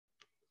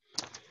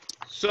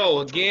So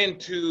again,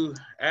 to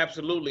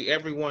absolutely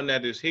everyone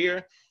that is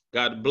here,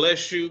 God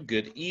bless you.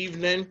 Good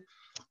evening.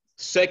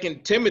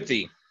 2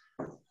 Timothy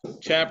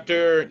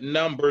chapter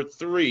number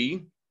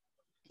 3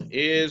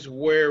 is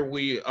where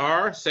we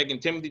are. 2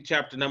 Timothy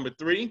chapter number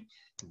 3,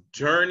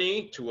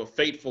 Journey to a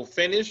Faithful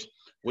Finish.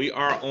 We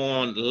are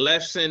on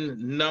lesson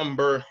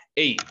number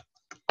 8.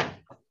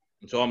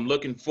 So I'm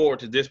looking forward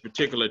to this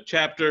particular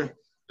chapter,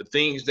 the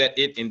things that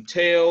it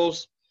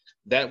entails,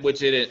 that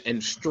which it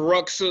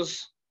instructs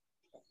us.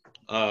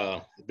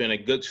 It's been a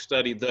good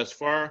study thus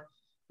far,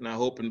 and I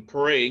hope and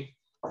pray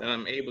that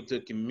I'm able to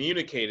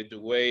communicate it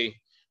the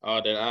way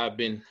that I've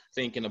been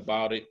thinking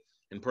about it,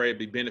 and pray it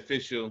be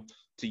beneficial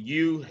to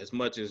you as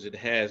much as it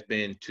has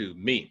been to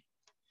me.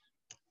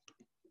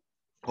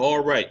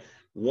 All right,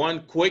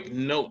 one quick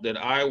note that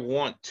I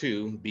want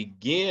to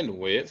begin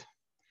with,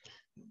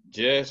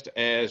 just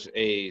as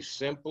a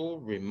simple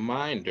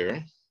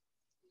reminder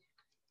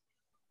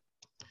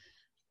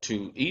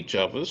to each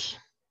of us,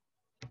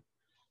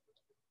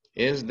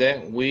 is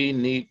that we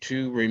need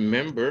to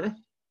remember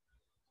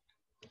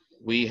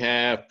we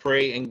have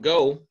Pray and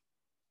Go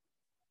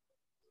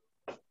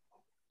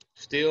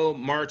still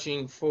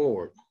marching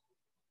forward.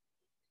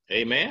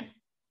 Amen?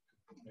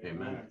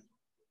 Amen.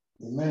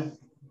 Amen.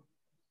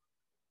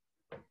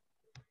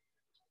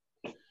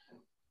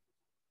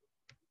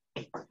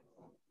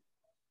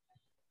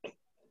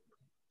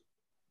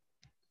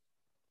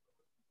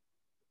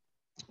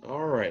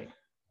 All right.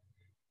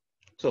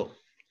 So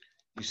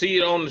you see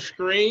it on the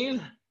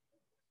screen.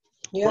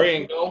 Yep. Pray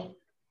and Go.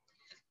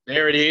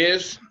 There it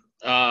is.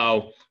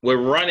 We're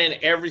running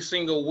every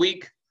single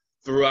week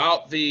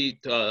throughout the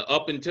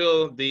up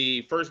until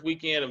the first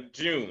weekend of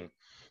June.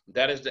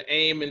 That is the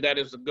aim and that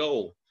is the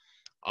goal.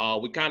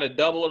 We kind of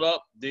doubled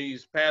up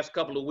these past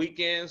couple of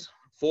weekends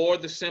for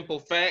the simple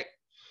fact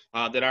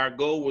that our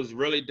goal was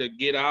really to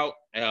get out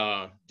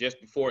just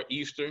before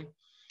Easter.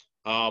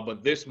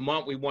 But this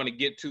month we want to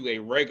get to a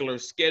regular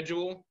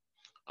schedule.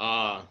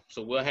 So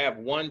we'll have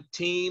one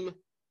team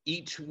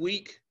each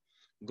week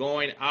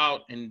going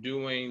out and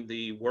doing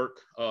the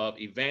work of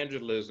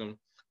evangelism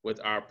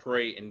with our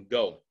Pray and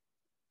Go.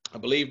 I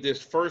believe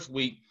this first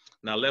week,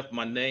 and I left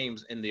my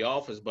names in the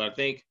office, but I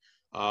think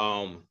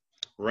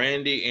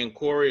Randy and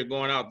Corey are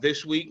going out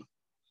this week.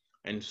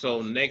 And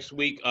so next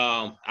week,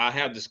 I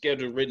have the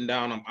schedule written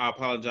down. I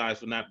apologize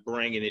for not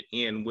bringing it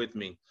in with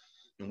me,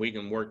 and we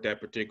can work that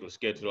particular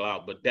schedule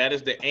out. But that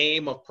is the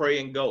aim of Pray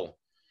and Go.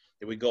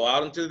 That we go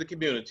out into the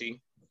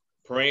community,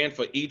 praying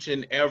for each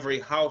and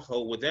every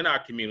household within our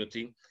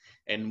community,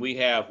 and we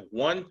have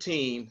one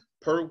team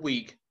per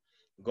week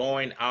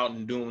going out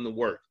and doing the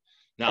work.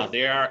 Now,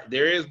 there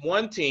is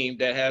one team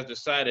that has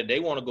decided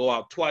they want to go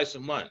out twice a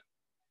month.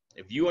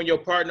 If you and your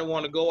partner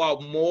want to go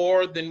out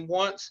more than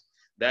once,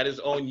 that is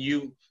on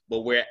you, but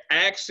we're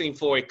asking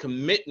for a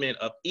commitment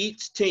of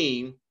each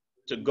team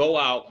to go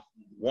out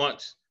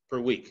once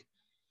per week.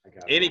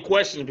 Any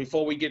questions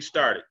before we get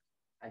started?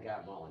 I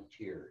got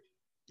volunteered.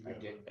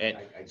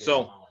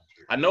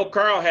 I know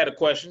Carl had a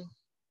question.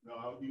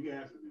 No, you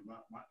answered it.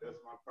 That's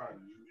my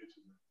partner. You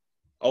mentioned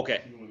it.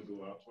 Okay. You want to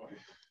go out twice.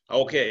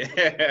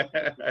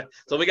 Okay.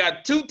 So we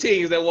got two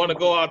teams that want to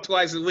go out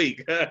twice a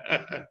week.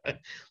 But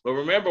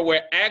remember,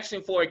 we're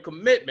asking for a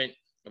commitment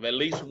of at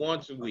least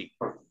once a week.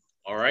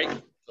 All right.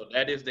 So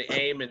that is the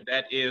aim and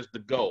that is the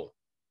goal.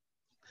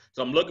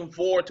 So I'm looking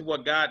forward to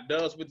what God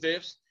does with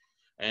this.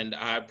 And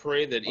I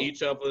pray that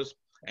each of us,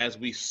 as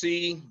we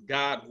see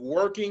God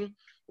working,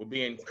 will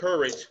be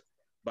encouraged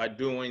by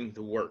doing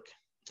the work.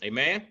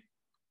 Amen.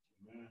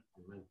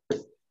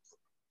 Amen.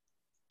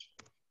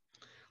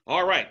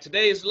 All right,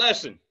 today's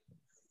lesson.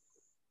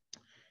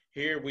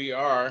 Here we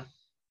are.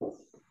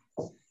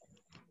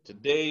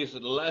 Today's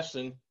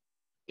lesson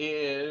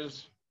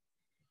is,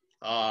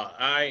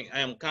 I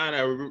am kind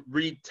of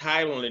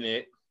retitling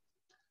it.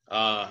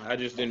 I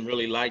just didn't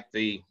really like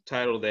the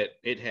title that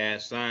it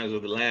has, Signs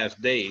of the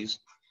Last Days.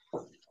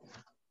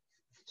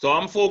 So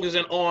I'm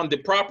focusing on the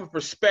proper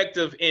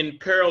perspective in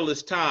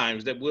perilous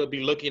times that we'll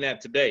be looking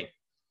at today.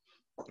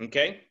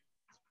 Okay?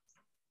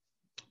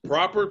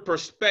 Proper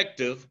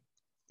perspective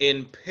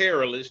in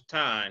perilous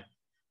time,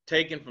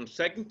 taken from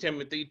 2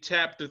 Timothy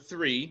chapter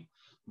 3,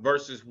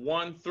 verses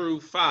 1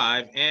 through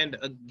 5. And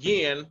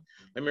again,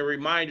 let me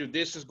remind you,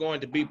 this is going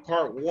to be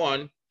part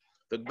 1.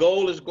 The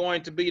goal is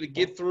going to be to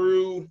get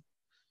through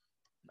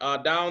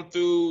down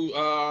through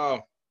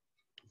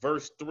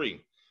verse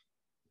 3.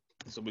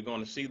 So we're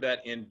going to see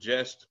that in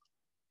just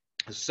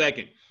a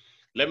second.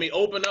 Let me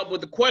open up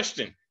with a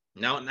question.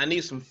 Now, I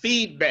need some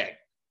feedback.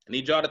 I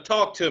need y'all to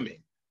talk to me.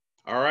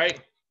 All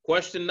right.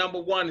 Question number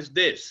 1 is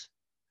this.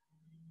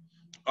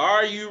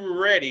 Are you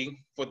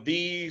ready for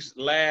these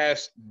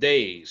last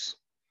days?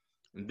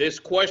 And this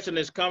question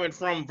is coming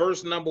from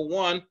verse number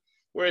 1,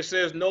 where it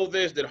says, know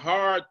this, that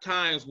hard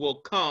times will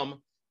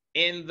come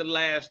in the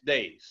last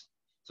days.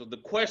 So the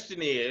question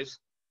is,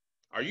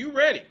 are you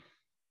ready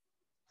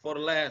for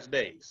the last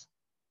days?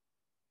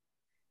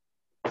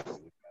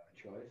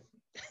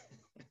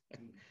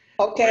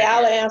 Okay,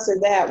 I'll answer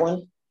that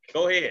one.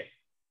 Go ahead.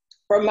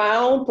 from my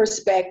own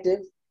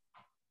perspective,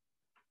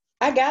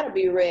 I got to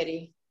be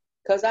ready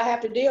because I have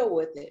to deal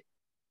with it.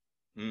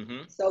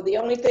 Mm-hmm. So the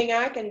only thing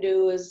I can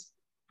do is,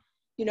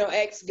 you know,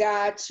 ask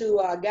God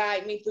to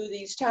guide me through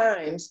these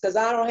times because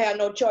I don't have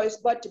no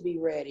choice but to be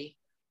ready.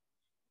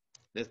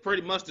 That's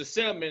pretty much the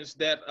sentiments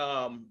that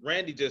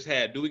Randy just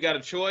had. Do we got a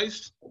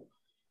choice?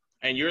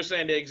 And you're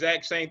saying the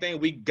exact same thing.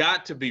 We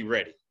got to be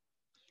ready.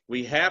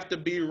 We have to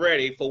be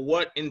ready for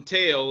what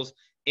entails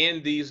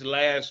in these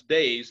last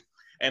days.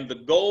 And the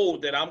goal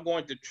that I'm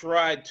going to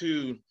try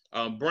to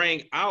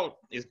bring out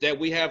is that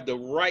we have the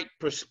right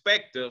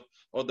perspective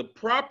or the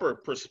proper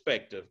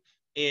perspective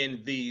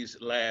in these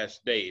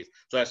last days.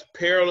 So as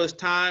perilous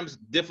times,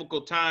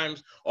 difficult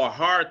times, or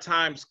hard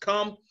times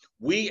come,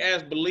 we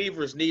as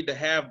believers need to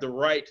have the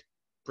right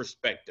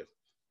perspective.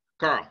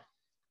 Carl.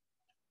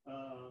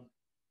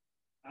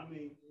 I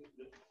mean,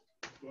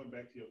 going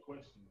back to your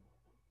question,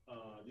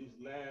 these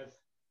last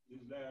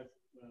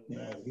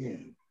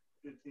 10,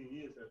 15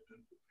 years have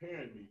been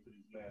preparing me for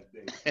these last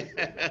days.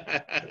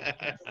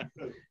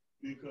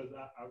 because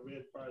I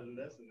read part of the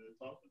lesson and it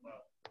talked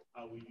about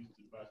how we used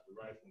to watch the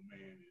Rifleman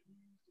and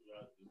we used to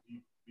watch the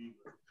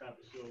Beaver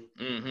type of shows,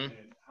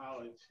 and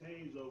how it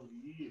changed over the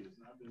years.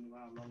 And I've been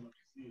around long enough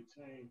to see it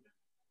change.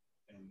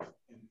 And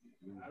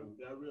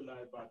I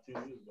realized about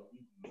 10 years ago, we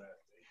were the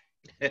last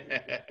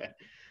day.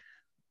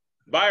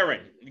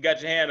 Byron, you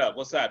got your hand up.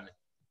 What's happening?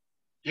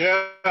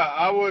 Yeah,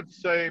 I would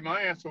say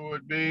my answer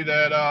would be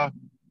that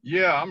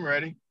yeah, I'm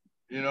ready.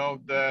 You know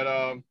that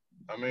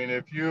I mean,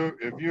 if you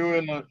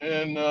in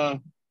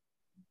the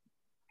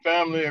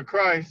family of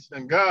Christ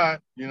and God,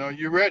 you know,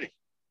 you're ready.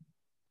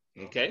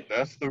 Okay.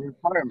 That's the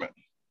requirement.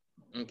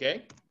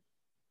 Okay.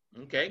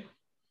 Okay.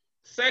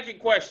 Second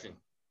question.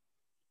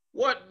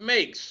 What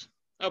makes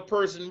a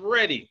person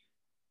ready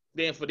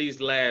then for these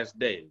last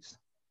days?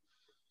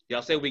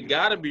 Y'all say we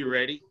got to be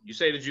ready. You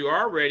say that you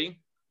are ready.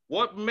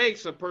 What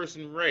makes a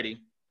person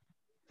ready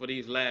for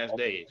these last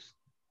days?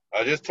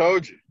 I just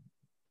told you.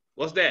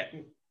 What's that?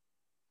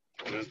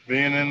 Just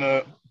being in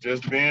the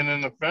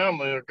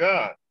family of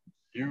God.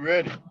 You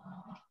ready?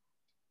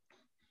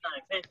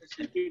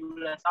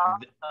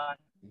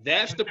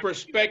 That's the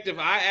perspective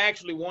I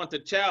actually want to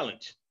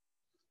challenge,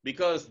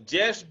 because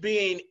just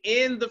being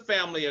in the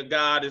family of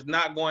God is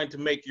not going to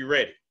make you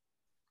ready.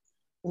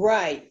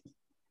 Right.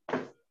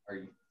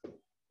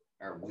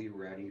 Are we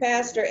ready?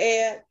 Pastor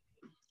Ed,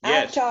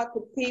 Yes. I've talked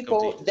to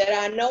people that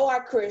I know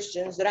are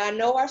Christians, that I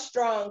know are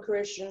strong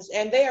Christians,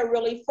 and they are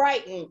really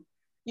frightened,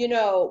 you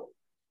know,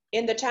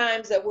 in the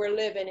times that we're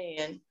living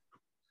in.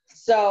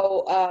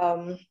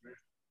 So,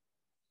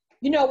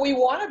 you know, we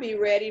want to be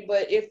ready,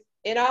 but if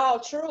in all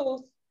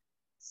truth,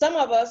 some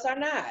of us are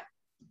not.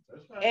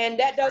 Right. And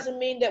that doesn't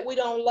mean that we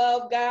don't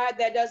love God.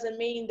 That doesn't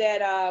mean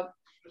that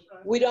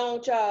we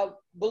don't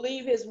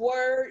believe his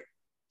word.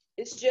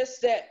 It's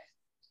just that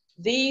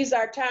these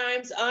are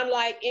times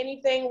unlike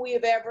anything we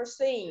have ever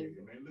seen.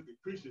 Man, look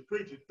at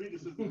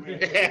preachers is the man.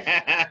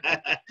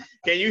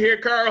 Can you hear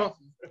Carl?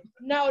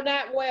 No,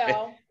 not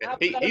well. I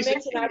was going to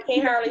mention I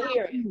can't hardly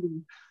hear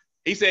him.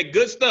 He said,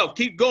 good stuff.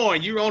 Keep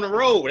going. You're on the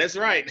road. That's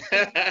right.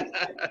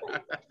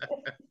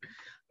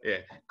 Yeah,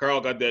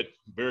 Carl got that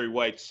very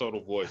white,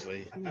 subtle voice.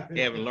 He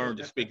haven't learned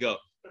to speak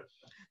up.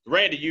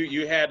 Randy,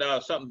 you had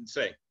something to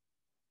say.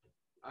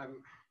 I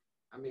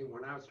mean,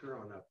 when I was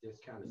growing up, this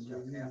kind of stuff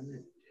happened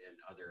in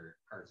other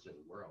parts of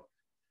the world.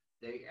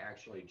 They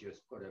actually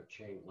just put up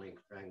chain link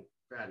fence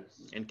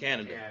In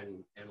Canada.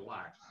 And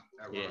locks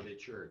around the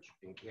church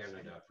in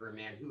Canada for a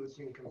man who was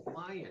in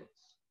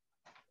compliance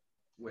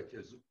with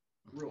his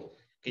rules.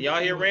 Can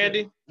y'all hear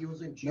Randy? He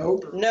was in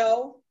jail.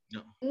 No.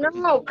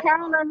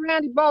 Carol and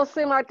Randy both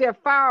seem like they're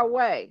far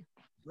away.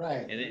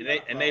 Right.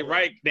 And they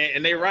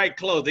write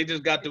close. They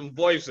just got them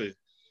voices.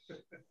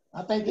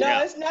 I think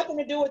it's nothing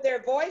to do with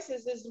their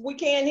voices. It's we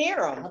can't hear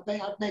them. I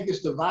think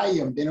it's the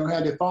volume. They don't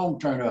have their phone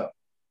turned up.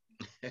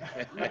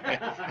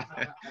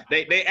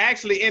 they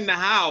actually in the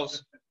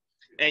house,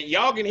 and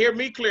y'all can hear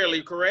me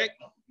clearly, correct?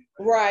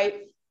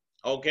 Right.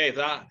 Okay,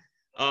 so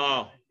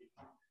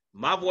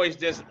my voice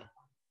just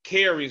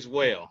carries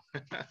well.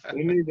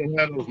 You need to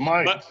have those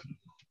mics.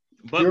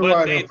 But you're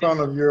right in front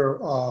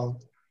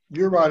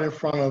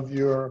of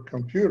your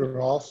computer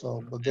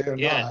also, but they're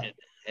not.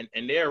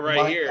 And they're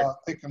right here.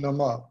 Picking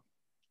them up.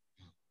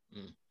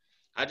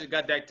 I just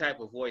got that type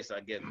of voice,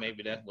 I guess.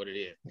 Maybe that's what it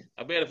is.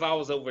 I bet if I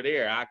was over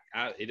there,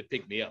 it'd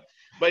pick me up.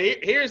 But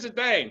here's the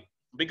thing,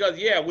 because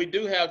we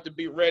do have to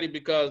be ready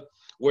because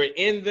we're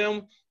in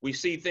them. We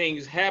see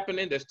things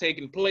happening that's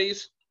taking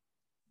place.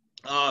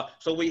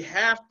 So we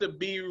have to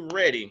be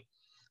ready.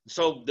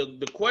 So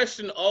the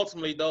question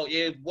ultimately, though,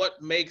 is what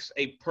makes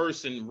a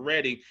person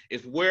ready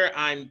is where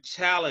I'm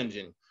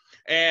challenging.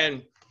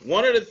 And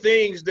one of the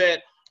things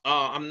that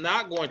I'm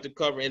not going to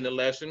cover in the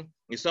lesson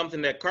is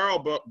something that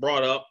Carl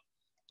brought up,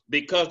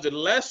 because the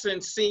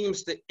lesson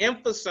seems to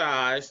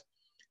emphasize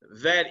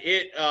that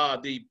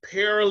the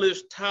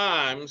perilous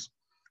times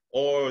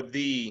or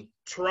the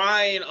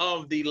trying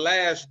of the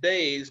last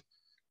days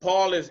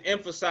Paul is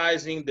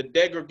emphasizing the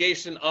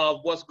degradation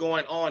of what's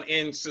going on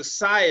in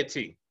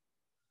society,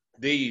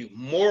 the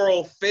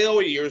moral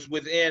failures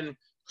within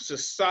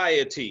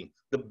society,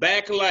 the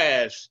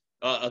backlash,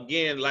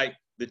 again, like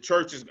the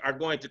churches are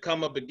going to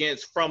come up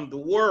against from the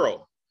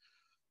world.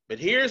 But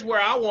here's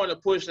where I want to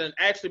push and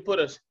actually put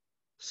a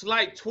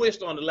slight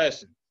twist on the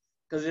lesson.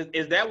 Because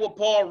is that what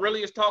Paul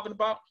really is talking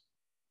about?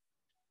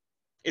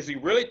 Is he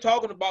really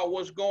talking about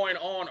what's going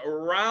on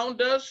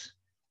around us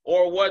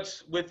or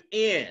what's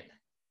within?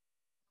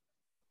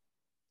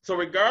 So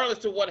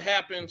regardless of what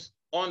happens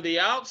on the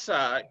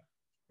outside,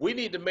 we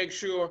need to make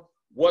sure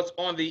what's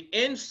on the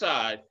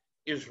inside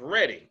is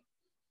ready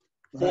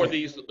for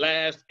these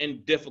last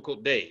and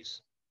difficult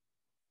days.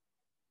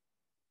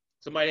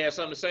 Somebody has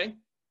something to say?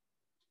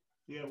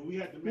 Yeah, we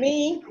have to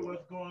make sure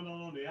what's going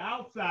on the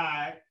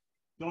outside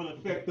don't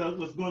affect us,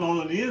 what's going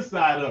on the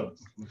inside of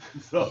us.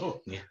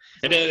 So, yeah.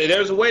 And then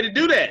there's a way to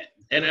do that.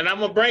 And I'm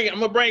gonna bring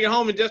it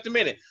home in just a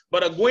minute.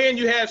 But Gwen,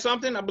 you had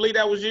something? I believe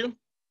that was you.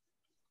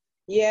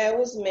 Yeah, it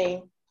was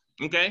me.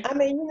 Okay. I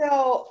mean,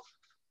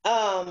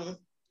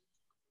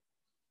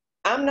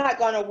 I'm not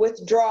going to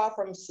withdraw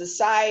from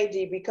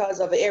society because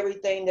of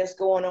everything that's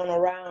going on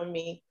around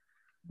me.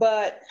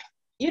 But,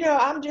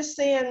 I'm just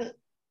seeing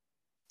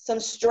some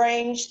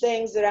strange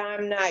things that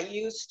I'm not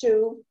used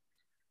to.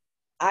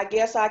 I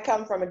guess I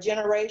come from a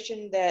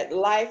generation that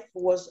life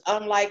was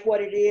unlike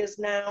what it is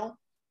now.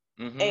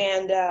 Mm-hmm.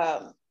 And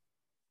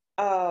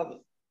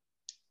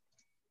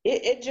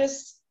it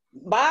just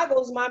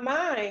boggles my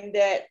mind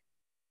that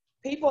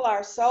people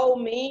are so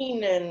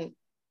mean, and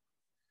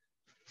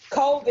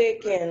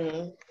COVID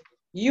and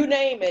you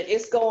name it,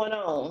 it's going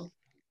on.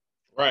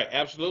 Right,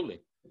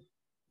 absolutely.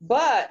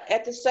 But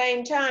at the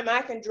same time,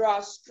 I can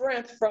draw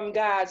strength from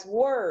God's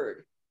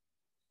word.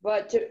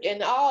 But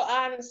in all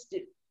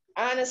honesty,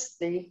 it's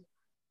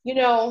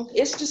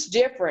just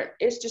different.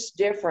 It's just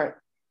different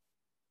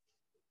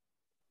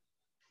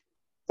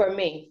for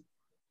me.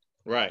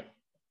 Right.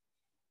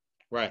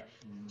 Right.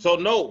 So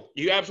no,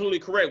 you're absolutely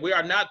correct. We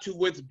are not to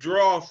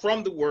withdraw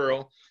from the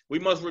world. We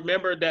must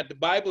remember that the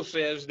Bible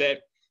says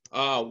that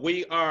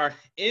we are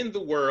in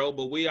the world,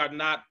 but we are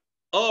not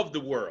of the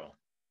world.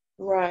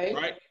 Right.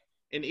 Right.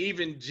 And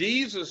even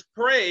Jesus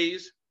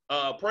prays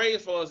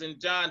for us in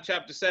John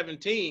chapter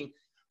 17,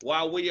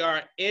 while we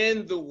are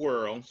in the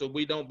world, so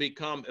we don't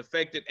become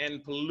affected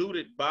and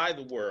polluted by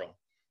the world.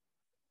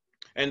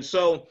 And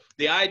so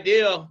the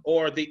idea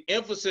or the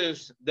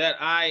emphasis that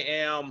I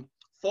am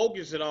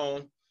focusing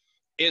on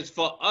is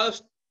for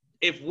us,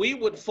 if we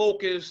would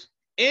focus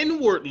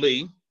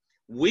inwardly,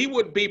 we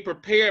would be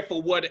prepared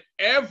for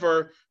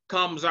whatever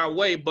comes our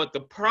way. But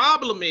the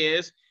problem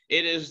is,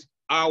 it is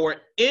our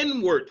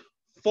inward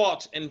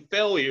faults and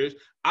failures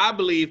I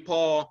believe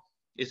Paul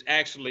is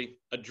actually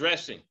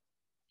addressing.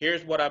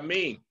 Here's what I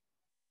mean.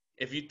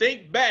 If you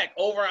think back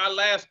over our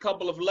last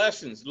couple of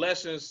lessons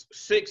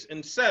 6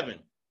 and 7,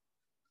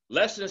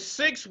 lesson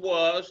 6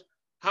 was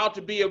how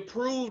to be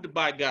approved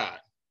by God.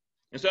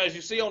 And so as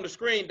you see on the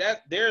screen,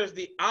 that there's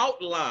the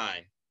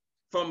outline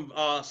from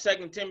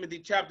 2 Timothy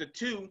chapter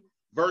 2,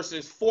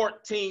 verses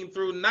 14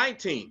 through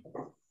 19.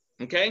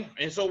 Okay,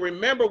 and so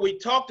remember, we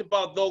talked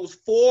about those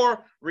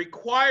 4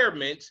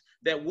 requirements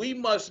that we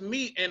must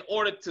meet in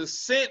order to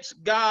sense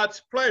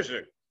God's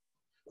pleasure.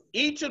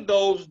 Each of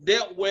those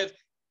dealt with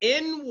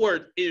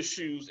inward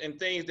issues and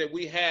things that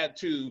we had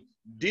to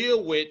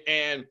deal with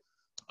and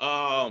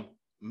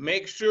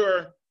make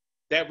sure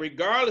that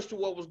regardless of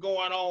what was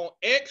going on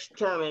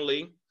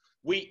externally,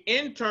 we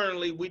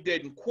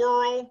didn't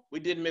quarrel, we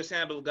didn't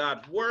mishandle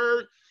God's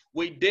word,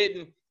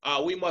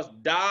 we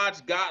must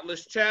dodge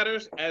godless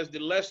chatters, as the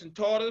lesson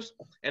taught us.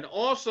 And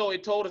also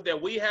it told us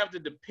that we have to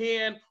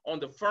depend on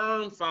the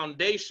firm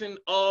foundation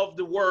of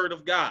the word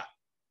of God.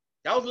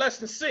 That was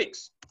lesson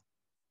 6.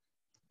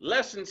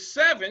 Lesson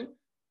 7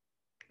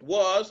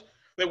 was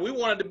that we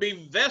wanted to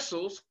be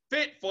vessels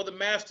fit for the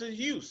master's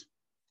use.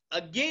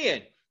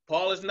 Again,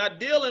 Paul is not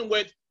dealing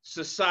with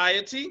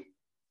society,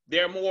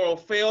 their moral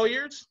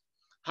failures,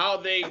 how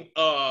they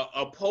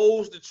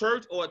oppose the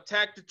church or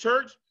attack the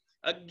church.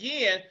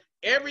 Again,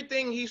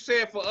 everything he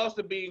said for us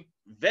to be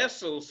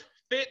vessels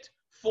fit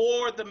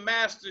for the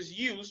master's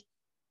use,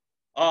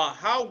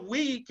 how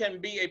we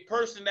can be a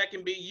person that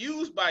can be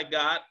used by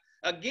God.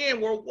 Again,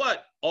 we're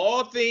what?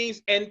 All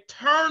things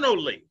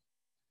internally.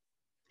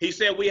 He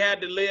said we had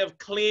to live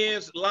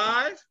cleansed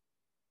lives.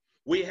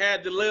 We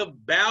had to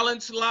live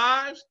balanced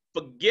lives,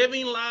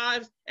 forgiving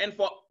lives, and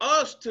for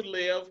us to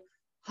live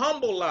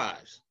humble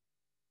lives.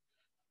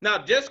 Now,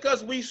 just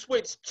because we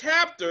switch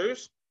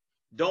chapters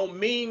don't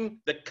mean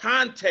the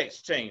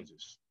context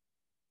changes,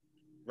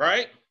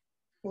 right?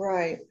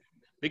 Right.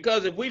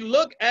 Because if we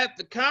look at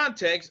the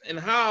context and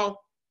how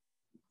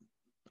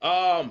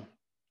 2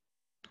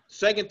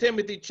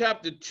 Timothy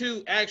chapter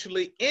 2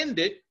 actually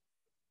ended,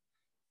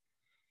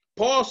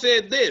 Paul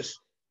said this: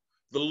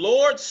 the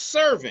Lord's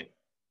servant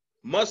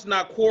must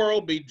not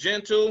quarrel, be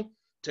gentle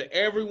to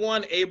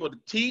everyone, able to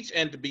teach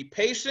and to be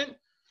patient,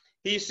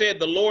 he said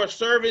the Lord's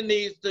servant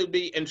needs to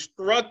be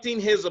instructing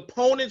his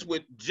opponents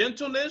with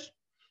gentleness,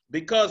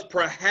 because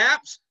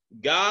perhaps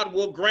God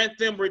will grant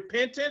them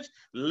repentance,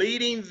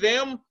 leading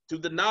them to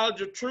the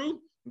knowledge of truth.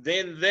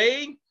 Then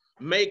they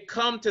may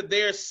come to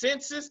their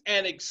senses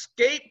and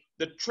escape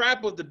the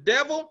trap of the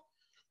devil,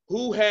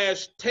 who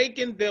has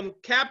taken them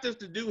captives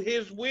to do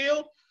his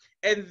will.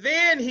 And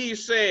then he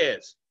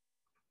says,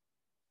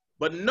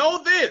 but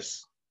know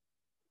this.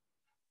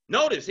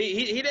 Notice,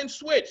 he didn't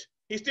switch.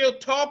 He's still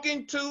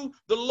talking to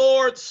the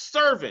Lord's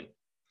servant.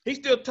 He's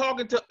still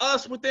talking to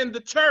us within the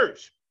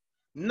church.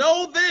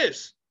 Know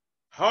this,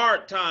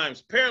 hard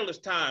times, perilous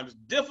times,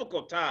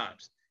 difficult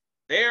times,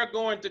 they are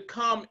going to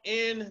come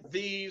in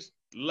these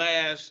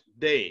last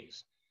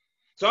days.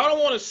 So I don't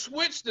want to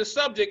switch the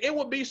subject. It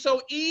would be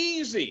so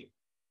easy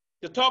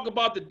to talk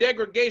about the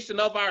degradation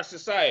of our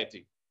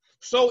society.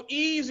 So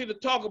easy to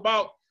talk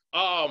about,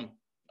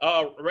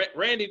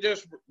 Randy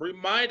just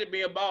reminded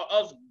me about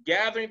us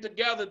gathering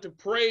together to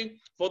pray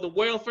for the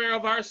welfare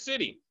of our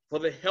city, for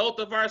the health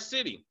of our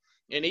city.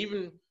 And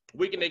even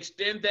we can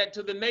extend that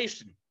to the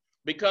nation,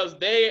 because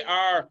they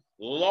are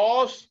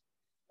lost.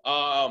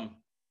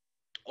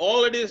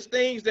 All of these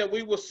things that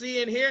we will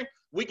see in here,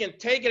 we can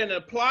take it and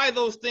apply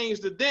those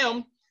things to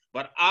them.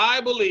 But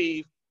I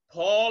believe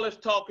Paul is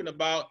talking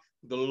about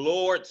the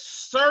Lord's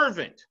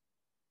servant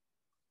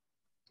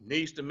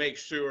needs to make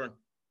sure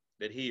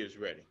that he is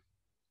ready.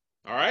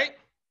 All right?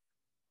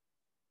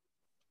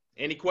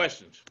 Any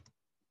questions?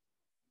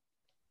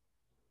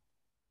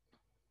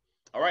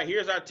 All right,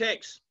 here's our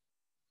text.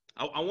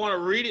 I want to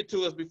read it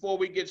to us before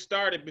we get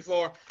started.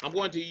 Before I'm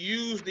going to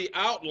use the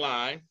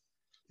outline,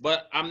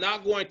 but I'm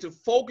not going to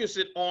focus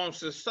it on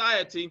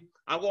society.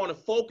 I'm going to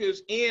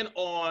focus in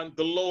on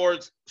the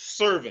Lord's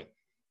servant.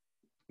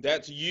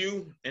 That's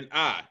you and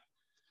I.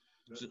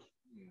 So,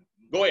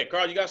 go ahead,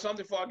 Carl. You got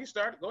something before I get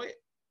started? Go ahead.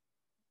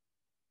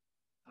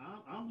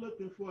 I'm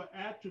looking for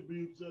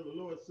attributes of the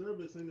Lord's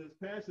service in this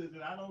passage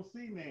that I don't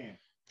see, man.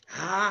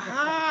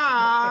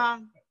 Ha-ha.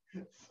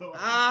 So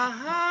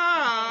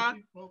Ha-ha.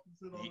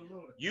 focusing on the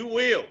Lord. You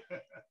will.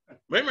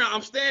 Remember,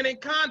 I'm staying in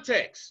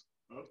context.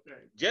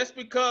 Okay. Just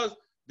because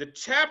the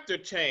chapter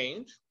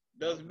changed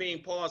doesn't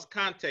mean Paul's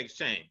context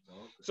changed.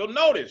 Okay. So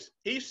notice,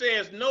 he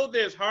says, know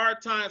this,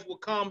 hard times will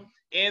come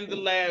in the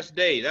last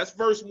day. That's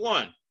verse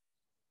 1.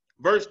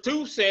 Verse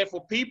 2 said,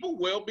 for people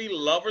will be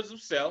lovers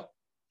of self,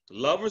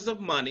 lovers of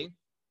money,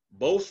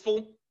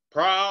 boastful,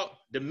 proud,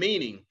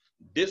 demeaning,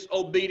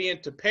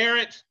 disobedient to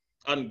parents,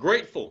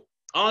 ungrateful,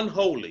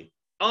 unholy,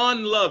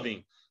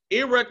 unloving,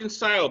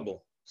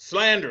 irreconcilable,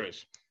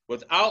 slanderous,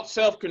 without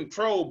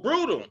self-control,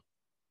 brutal,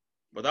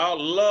 without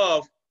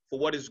love for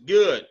what is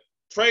good,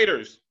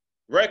 traitors,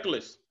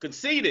 reckless,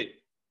 conceited,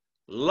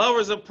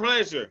 lovers of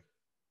pleasure,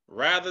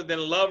 rather than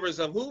lovers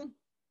of who?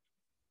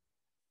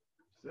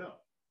 Self.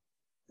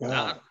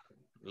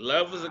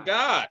 Lovers of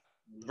God.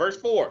 Verse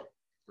 4.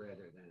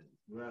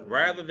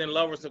 Rather Than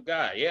lovers of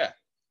God. Yeah.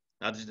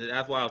 That's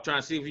why I was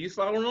trying to see if you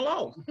following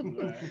along.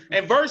 Right.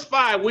 And verse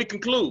 5, we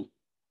conclude,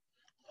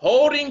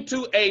 holding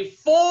to a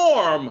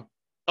form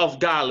of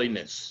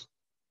godliness,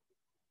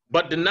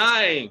 but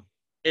denying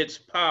its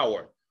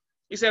power.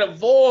 He said,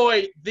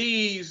 avoid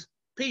these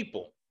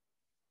people.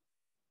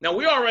 Now,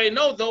 we already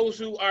know those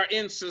who are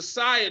in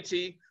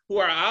society, who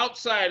are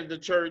outside of the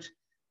church,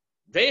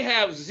 they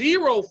have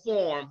zero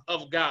form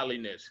of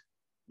godliness.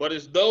 But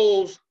it's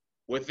those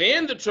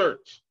within the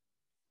church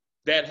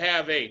that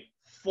have a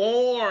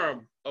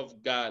form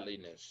of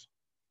godliness,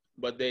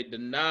 but they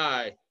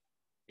deny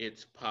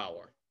its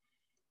power.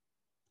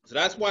 So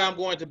that's why I'm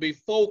going to be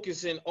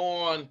focusing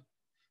on,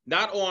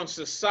 not on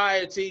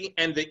society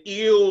and the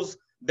ills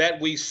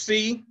that we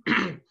see.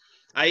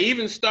 I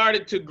even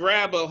started to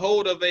grab a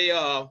hold of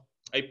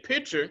a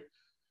picture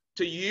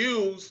to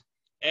use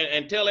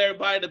and tell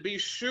everybody to be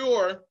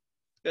sure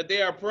that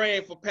they are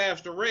praying for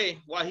Pastor Ray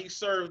while he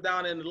serves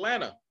down in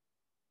Atlanta.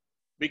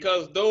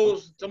 Because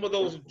some of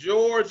those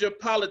Georgia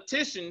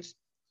politicians,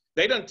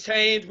 they done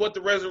changed what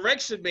the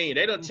resurrection means.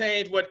 They done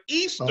changed what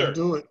Easter. Don't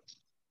do it.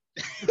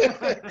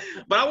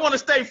 But I want to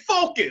stay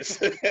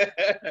focused.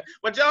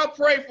 But y'all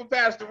pray for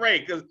Pastor Ray,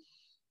 because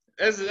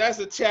that's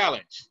a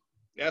challenge.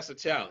 That's a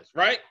challenge,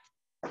 right?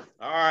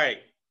 All right.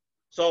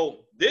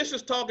 So this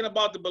is talking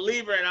about the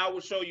believer, and I will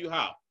show you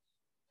how.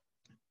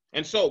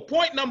 And so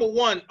point number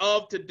 1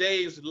 of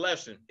today's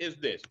lesson is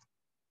this,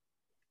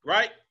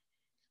 right?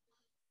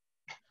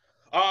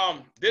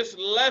 This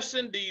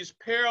lesson, these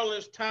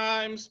perilous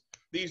times,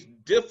 these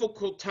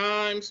difficult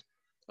times,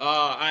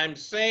 I'm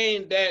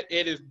saying that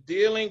it is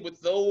dealing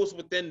with those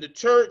within the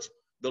church,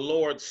 the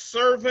Lord's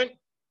servant.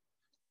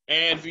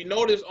 And if you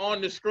notice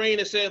on the screen,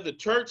 it says the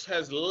church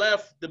has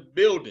left the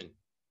building.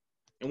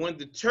 And when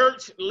the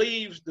church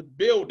leaves the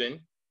building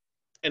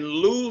and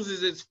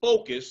loses its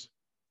focus,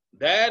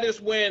 that is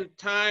when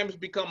times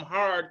become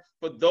hard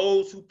for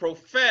those who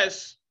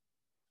profess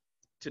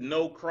to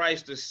know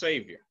Christ as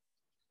Savior.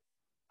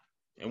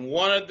 And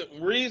one of the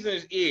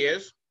reasons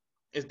is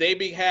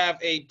they have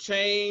a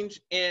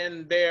change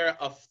in their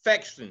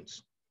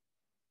affections.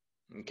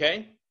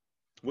 Okay?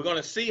 we're going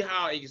to see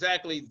how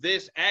exactly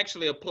this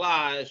actually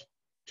applies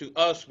to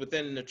us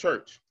within the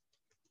church.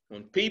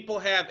 When people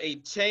have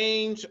a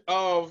change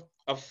of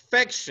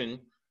affection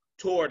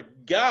toward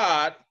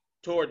God,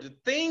 toward the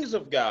things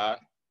of God,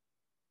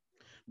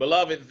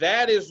 beloved,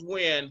 that is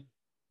when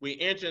we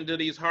enter into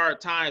these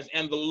hard times,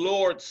 and the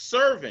Lord's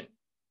servant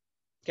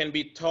can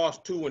be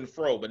tossed to and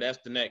fro. But that's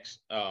the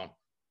next,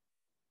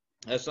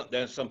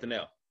 that's something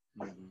else.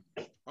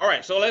 Mm-hmm. All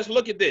right, so let's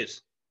look at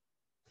this.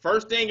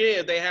 First thing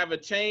is they have a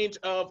change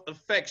of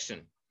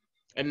affection.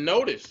 And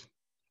notice,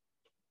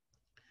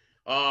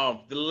 the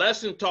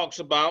lesson talks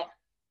about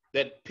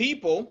that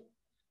people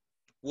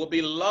will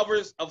be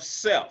lovers of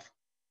self.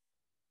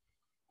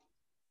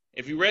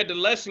 If you read the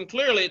lesson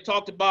clearly, it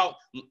talked about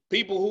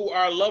people who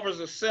are lovers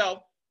of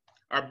self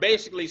are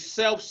basically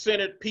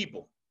self-centered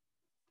people.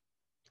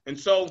 And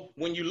so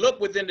when you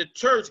look within the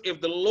church, if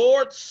the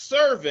Lord's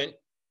servant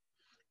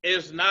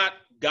is not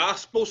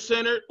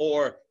gospel-centered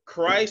or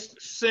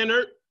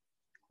Christ-centered,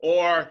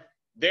 or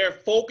their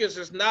focus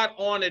is not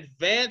on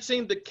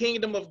advancing the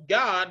kingdom of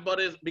God, but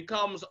it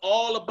becomes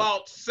all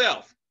about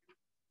self.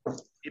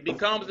 It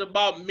becomes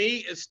about me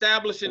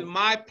establishing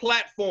my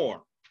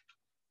platform.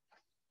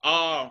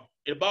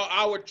 About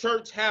our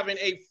church having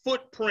a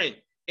footprint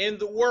in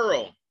the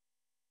world.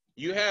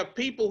 You have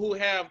people who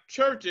have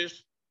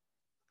churches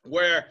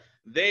where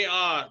they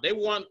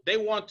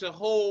want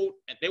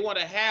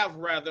to have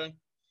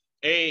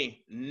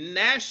a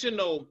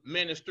national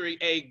ministry,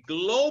 a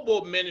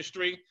global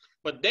ministry,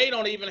 but they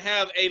don't even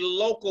have a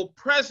local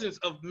presence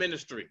of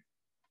ministry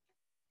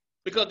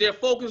because they're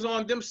focused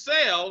on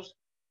themselves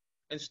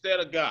instead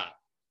of God.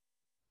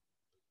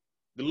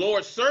 The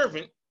Lord's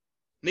servant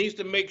needs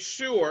to make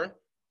sure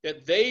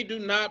that they do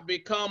not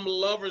become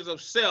lovers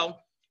of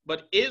self,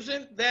 but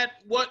isn't that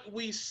what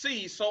we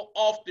see so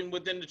often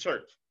within the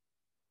church?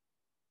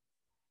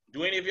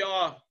 Do any of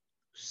y'all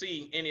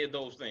see any of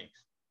those things?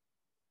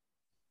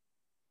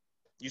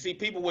 You see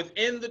people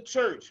within the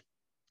church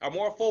are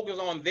more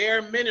focused on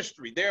their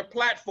ministry, their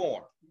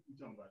platform. You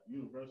talking about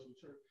universal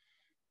church?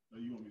 Or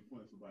you want me to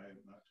point somebody at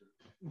my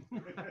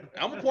church?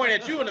 I'm gonna point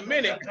at you in a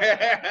minute.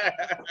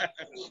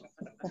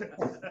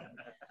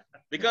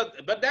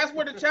 But that's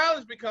where the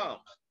challenge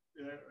becomes.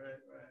 Yeah, right.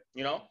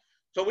 You know,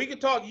 so we can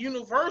talk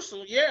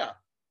universal, yeah.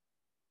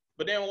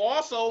 But then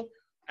also,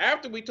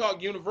 after we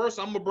talk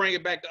universal, I'm gonna bring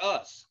it back to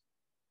us,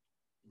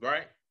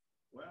 right?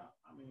 Well,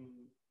 I mean,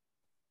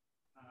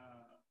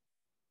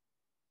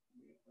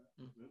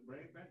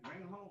 bring it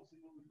home. See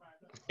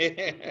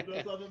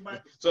what we find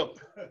out.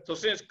 So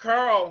since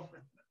Carl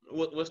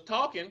was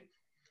talking,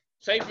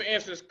 say for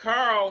instance,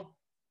 Carl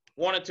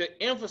wanted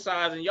to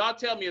emphasize, and y'all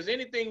tell me, is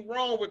anything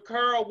wrong with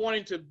Carl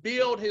wanting to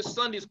build his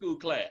Sunday school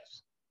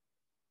class?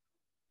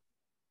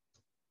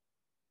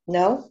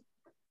 No.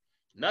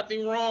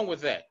 Nothing wrong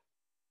with that.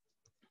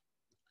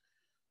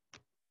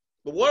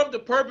 But what if the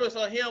purpose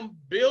of him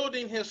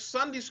building his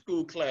Sunday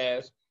school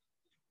class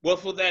was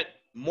for that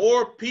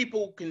more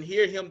people can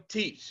hear him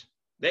teach?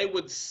 They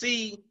would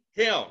see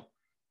him.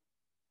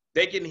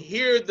 They can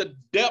hear the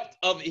depth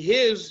of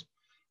his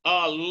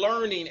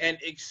learning and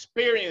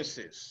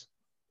experiences.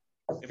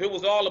 If it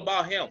was all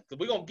about him, because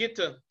we're going to get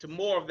to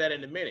more of that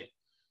in a minute.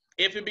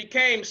 If it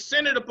became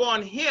centered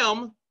upon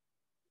him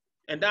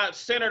and not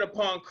centered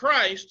upon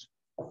Christ,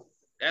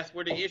 that's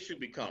where the issue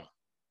becomes.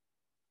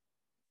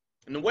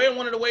 And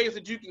one of the ways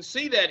that you can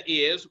see that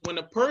is when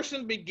a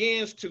person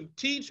begins to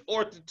teach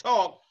or to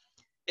talk,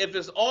 if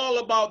it's all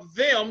about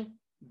them,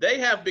 they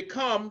have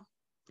become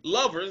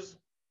lovers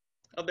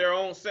of their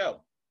own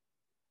self.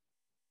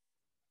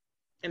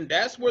 And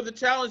that's where the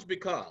challenge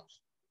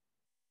becomes,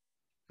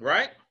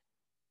 right?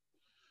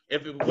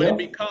 When it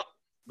becomes,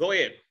 go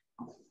ahead.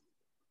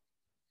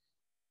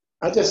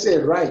 I just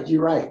said right,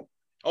 you're right.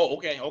 Oh,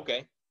 okay.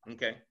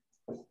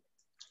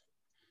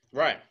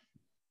 Right.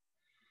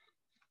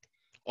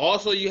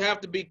 Also, you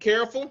have to be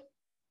careful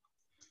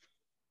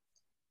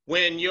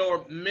when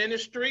your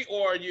ministry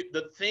or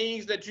the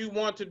things that you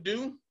want to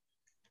do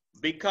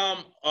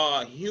become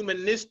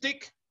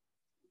humanistic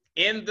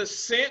in the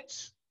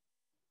sense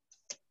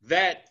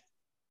that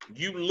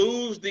you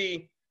lose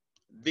the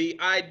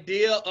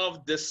idea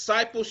of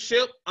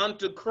discipleship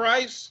unto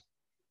Christ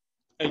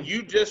and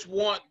you just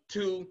want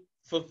to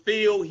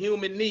fulfill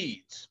human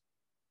needs.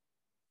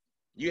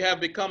 You have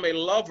become a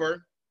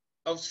lover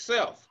of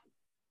self.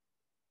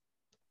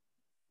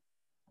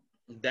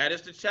 That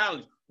is the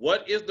challenge.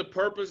 What is the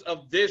purpose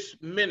of this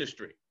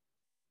ministry?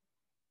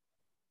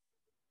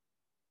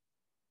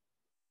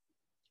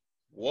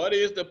 What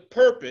is the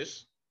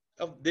purpose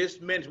of this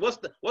ministry?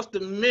 What's the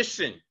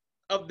mission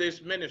of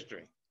this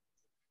ministry?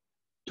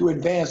 To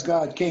advance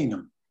God's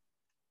kingdom.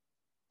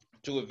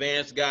 To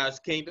advance God's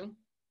kingdom.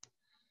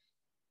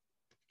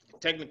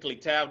 Technically,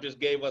 Tav just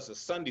gave us a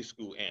Sunday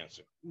school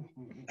answer.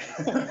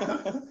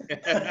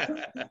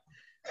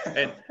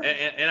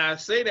 and I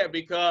say that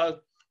because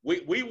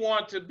we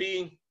want to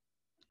be,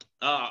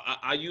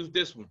 I use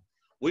this one.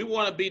 We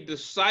want to be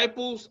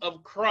disciples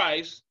of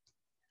Christ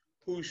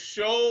who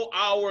show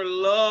our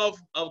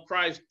love of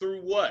Christ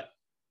through what?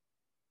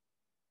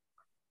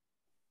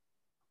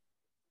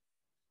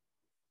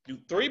 Do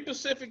 3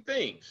 specific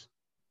things.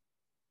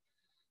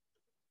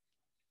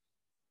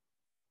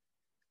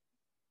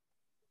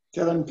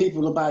 Telling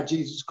people about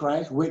Jesus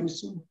Christ,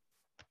 witnessing.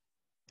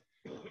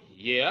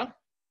 Yeah.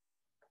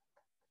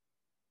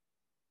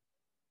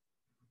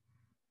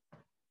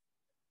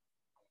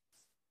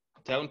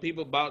 Telling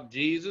people about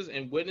Jesus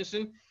and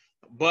witnessing,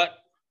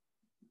 but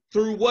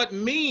through what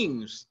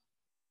means?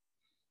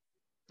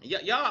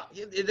 Y'all,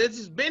 this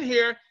has been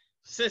here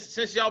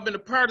since y'all been a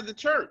part of the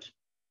church.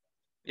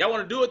 Y'all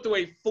want to do it through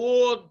a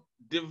full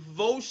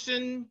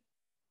devotion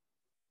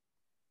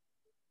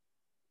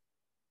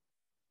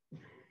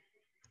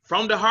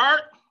from the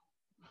heart,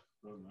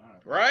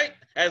 right?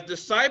 As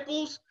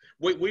disciples,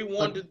 we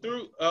want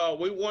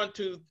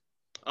to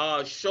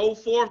show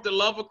forth the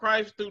love of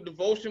Christ through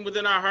devotion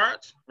within our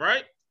hearts,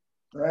 right?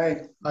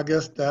 Right. I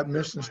guess that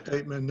mission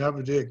statement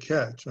never did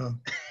catch, huh?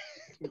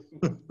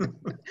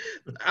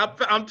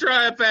 I'm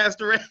trying,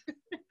 Pastor.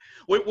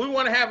 We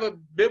want to have a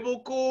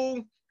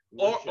biblical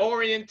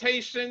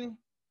orientation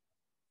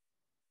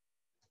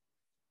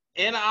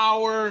in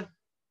our.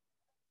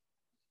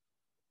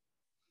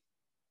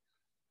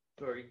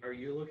 So are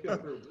you looking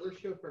for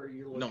worship, or are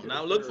you looking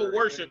look for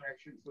worship.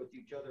 Interactions with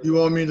each other? You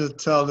want me to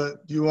tell it?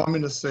 You want me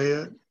to say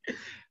it?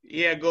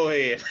 Yeah, go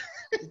ahead.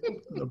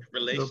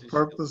 The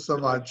purpose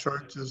of our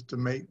church is to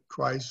make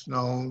Christ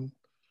known,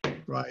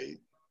 right,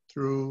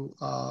 through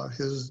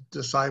his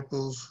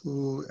disciples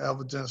who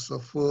evidence a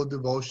full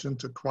devotion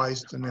to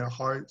Christ in their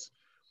hearts,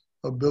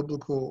 a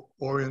biblical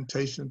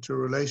orientation to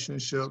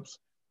relationships,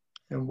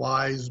 and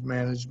wise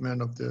management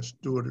of their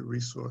stewarded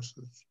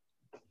resources.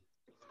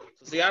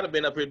 See, I'd have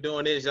been up here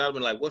doing this. Y'all have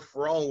been like, what's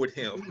wrong with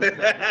him?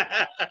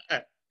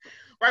 Right.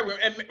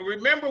 And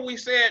remember, we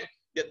said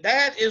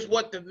that is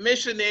what the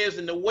mission is,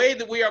 and the way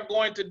that we are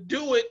going to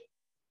do it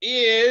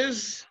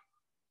is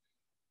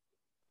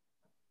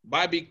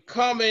by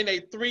becoming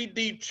a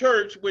 3D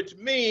church, which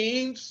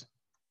means.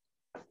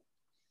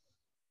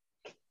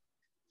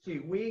 See,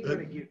 we ain't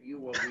gonna give you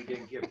what we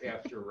didn't give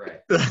Pastor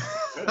Ray.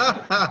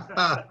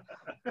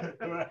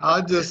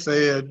 I'll just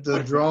say it,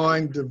 the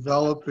drawing,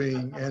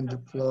 developing, and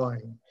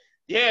deploying.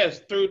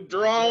 Yes, through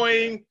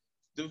drawing,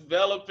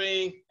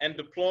 developing, and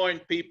deploying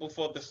people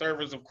for the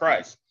service of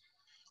Christ.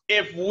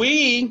 If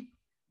we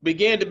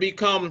begin to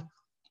become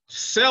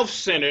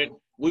self-centered,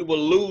 we will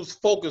lose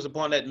focus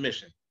upon that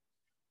mission.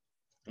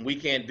 And we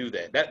can't do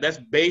that. That's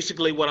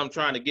basically what I'm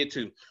trying to get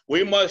to.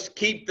 We must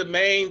keep the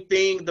main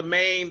thing the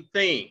main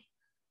thing.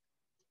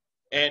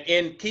 And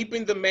in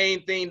keeping the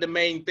main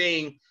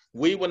thing,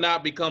 we will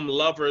not become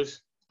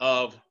lovers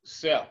of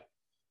self.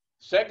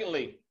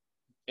 Secondly,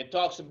 it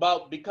talks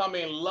about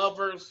becoming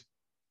lovers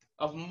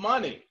of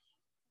money,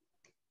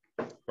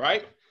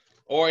 right?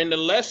 Or in the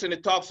lesson,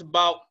 it talks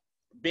about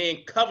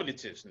being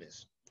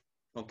covetousness,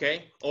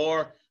 okay?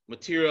 Or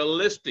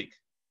materialistic,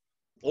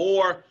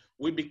 or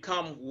we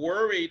become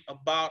worried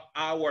about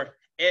our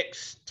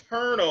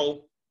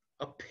external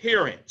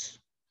appearance,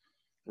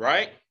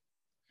 right?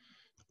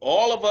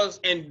 All of us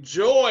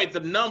enjoyed the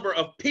number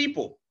of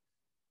people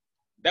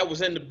that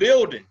was in the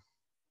building,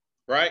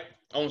 right,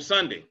 on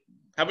Sunday.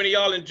 How many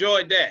of y'all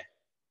enjoyed that?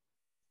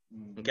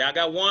 Okay, I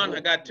got one, I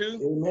got two.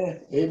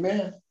 Amen.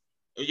 Amen.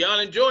 Y'all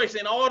enjoyed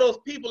seeing all those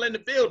people in the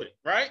building,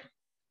 right?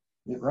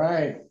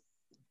 Right.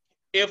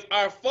 If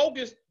our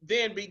focus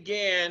then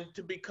began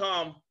to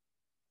become,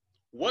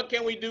 what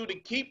can we do to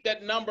keep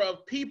that number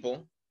of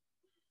people?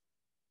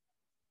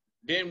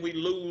 Then we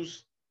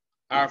lose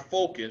our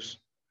focus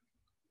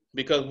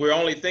because we're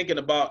only thinking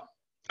about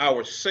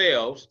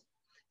ourselves.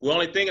 We're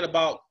only thinking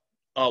about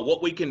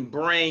what we can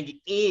bring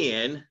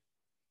in.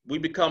 We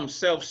become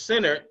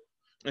self-centered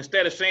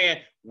instead of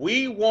saying,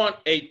 we want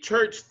a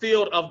church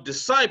filled of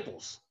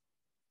disciples.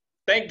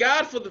 Thank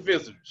God for the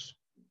visitors,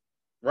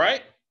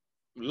 right?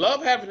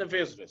 Love having the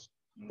visitors,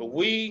 but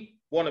we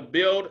want to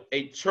build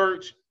a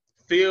church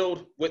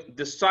filled with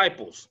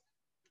disciples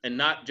and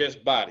not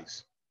just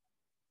bodies,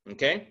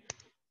 okay?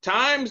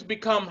 Times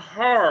become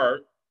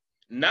hard,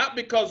 not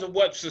because of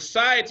what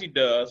society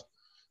does,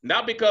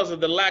 not because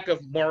of the lack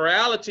of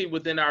morality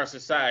within our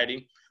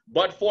society,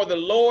 but for the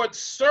Lord's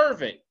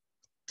servant.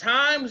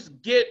 Times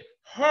get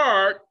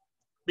hard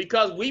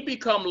because we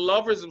become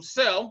lovers of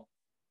self,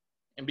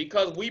 and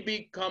because we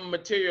become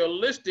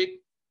materialistic,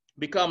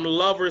 become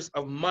lovers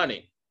of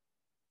money.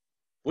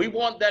 We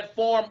want that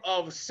form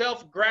of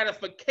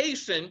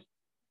self-gratification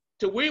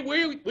to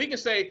we can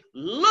say,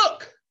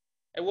 look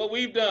at what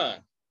we've done,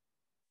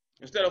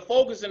 instead of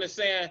focusing and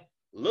saying,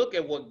 look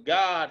at what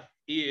God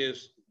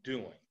is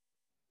doing.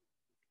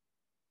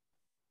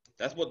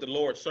 That's what the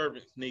Lord's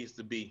servant needs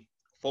to be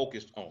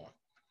focused on.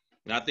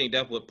 And I think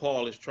that's what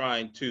Paul is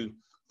trying to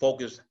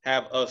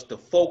have us to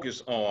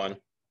focus on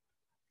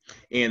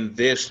in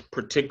this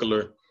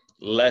particular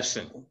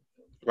lesson,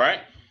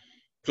 right?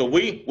 So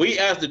we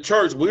as the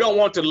church, we don't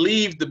want to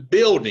leave the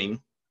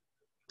building.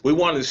 We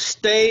want to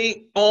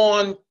stay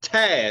on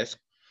task,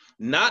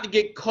 not to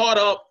get caught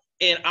up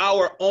in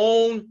our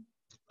own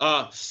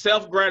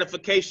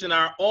self-gratification,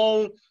 our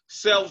own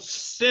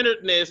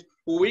self-centeredness,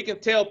 where we can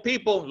tell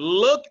people,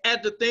 look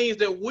at the things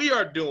that we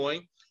are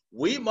doing.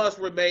 We must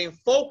remain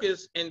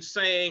focused in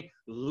saying,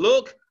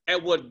 look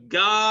at what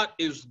God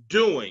is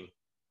doing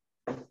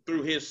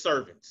through his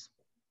servants.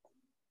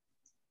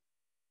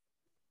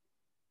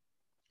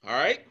 All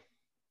right.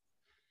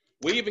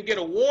 We even get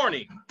a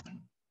warning,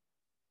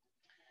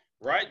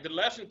 right? The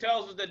lesson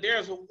tells us that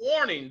there's a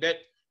warning that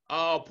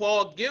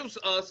Paul gives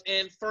us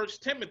in 1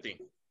 Timothy.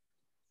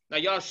 Now,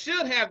 y'all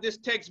should have this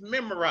text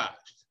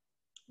memorized.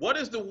 What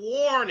is the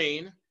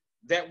warning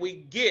that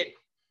we get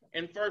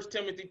in 1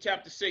 Timothy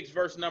chapter 6,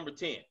 verse number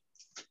 10?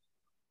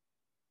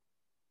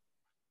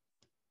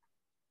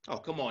 Oh,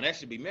 come on. That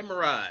should be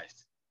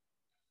memorized.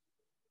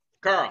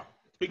 Carl,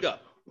 speak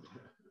up.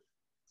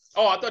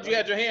 Oh, I thought you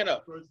had your hand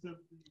up.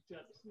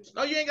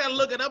 No, you ain't got to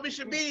look it up. It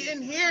should be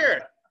in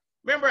here.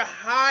 Remember,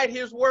 hide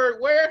his word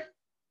where?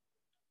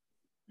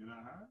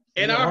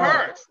 In our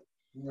hearts.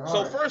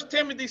 So 1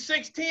 Timothy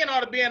 6:10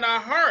 ought to be in our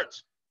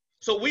hearts.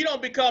 So we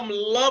don't become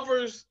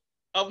lovers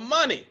of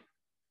money,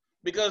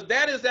 because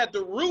that is at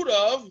the root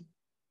of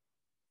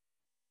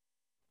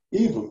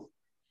evil.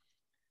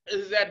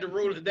 Is at the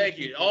root of, thank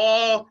you,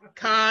 all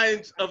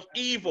kinds of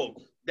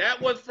evil. That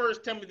was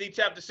 1 Timothy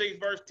chapter 6,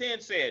 verse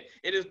 10 said.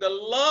 It is the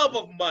love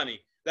of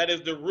money that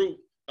is the root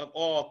of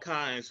all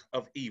kinds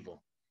of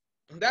evil.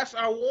 And that's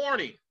our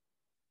warning.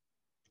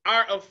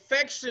 Our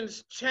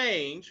affections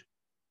change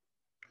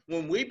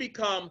when we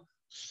become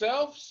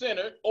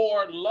self-centered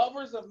or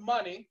lovers of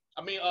money,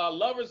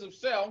 lovers of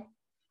self.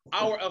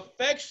 Our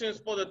affections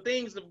for the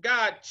things of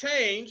God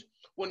change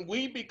when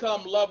we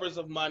become lovers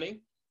of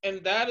money.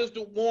 And that is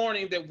the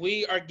warning that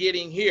we are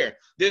getting here.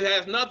 This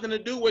has nothing to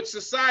do with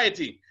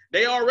society.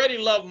 They already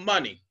love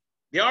money.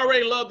 They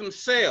already love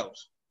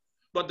themselves.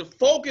 But the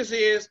focus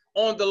is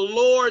on the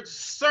Lord's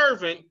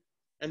servant,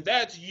 and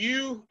that's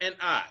you and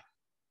I.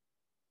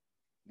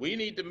 We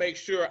need to make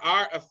sure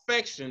our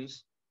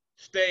affections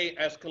stay,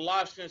 as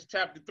Colossians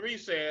chapter 3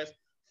 says,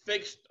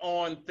 fixed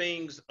on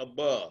things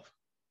above.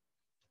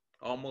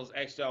 I almost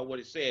asked y'all what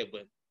it said,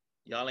 but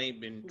y'all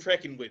ain't been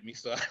trekking with me,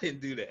 so I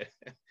didn't do that.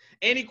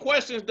 Any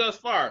questions thus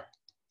far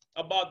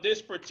about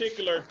this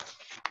particular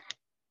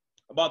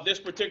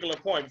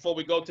point before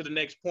we go to the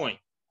next point?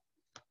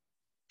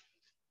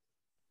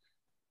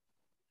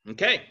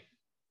 Okay.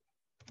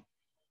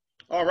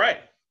 All right.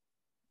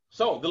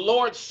 So the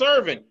Lord's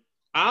servant,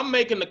 I'm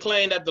making the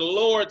claim that the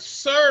Lord's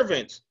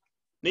servants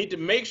need to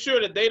make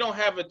sure that they don't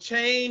have a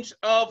change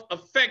of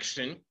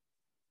affection.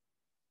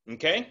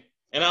 Okay.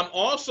 And I'm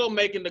also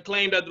making the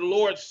claim that the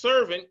Lord's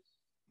servant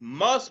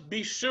must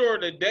be sure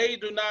that they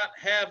do not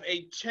have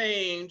a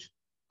change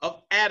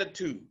of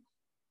attitude.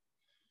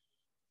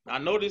 I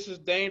know this is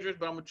dangerous,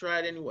 but I'm going to try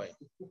it anyway.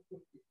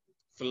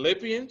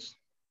 Philippians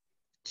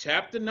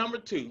chapter number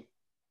 2,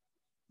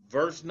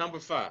 verse number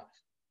 5.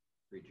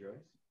 Rejoice?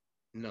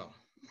 No,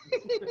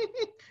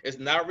 it's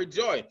not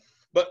rejoice.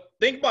 But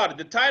think about it.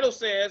 The title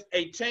says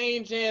a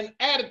change in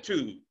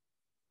attitude.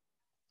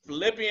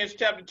 Philippians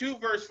chapter 2,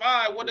 verse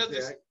 5. What does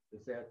it say?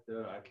 Is that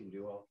I can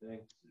do all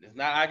things? It's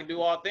not I can do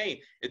all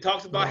things. It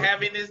talks about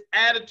having this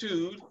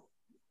attitude.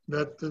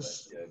 Let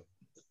this.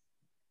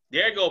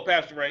 There you go,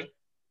 Pastor Ray.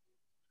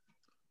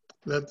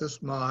 Let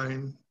this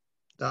mind, ...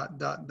 Be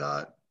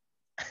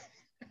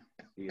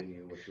in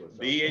you, which was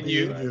be in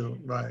you.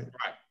 Right.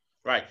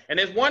 Right. And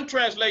there's one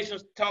translation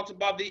that talks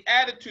about the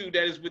attitude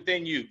that is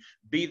within you.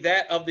 Be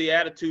that of the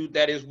attitude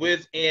that is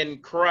within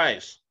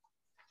Christ.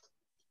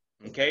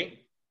 Okay.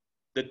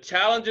 The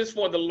challenges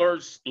for the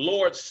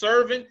Lord's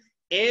servant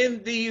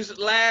in these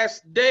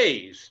last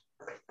days,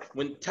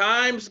 when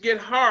times get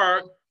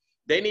hard,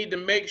 they need to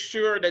make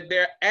sure that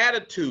their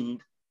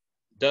attitude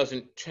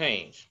doesn't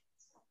change.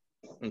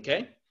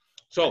 Okay.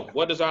 So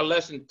what does our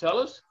lesson tell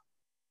us?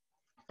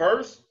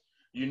 First,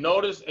 you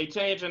notice a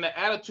change in the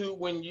attitude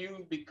when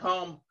you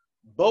become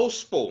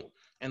boastful,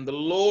 and the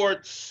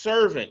Lord's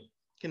servant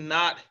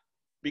cannot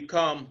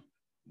become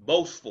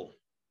boastful,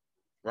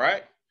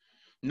 right?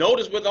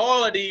 Notice with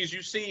all of these,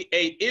 you see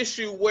an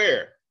issue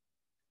where?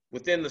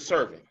 Within the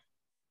servant.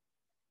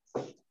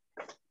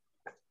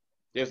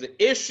 There's an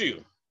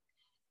issue.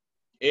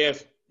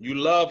 If you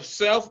love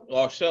self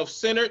or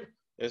self-centered,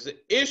 there's an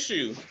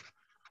issue.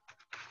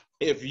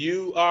 If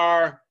you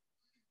are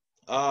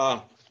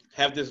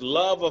have this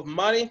love of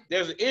money,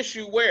 there's an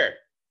issue where?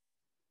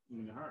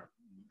 In the heart.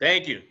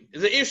 Thank you.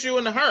 There's an issue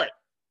in the heart.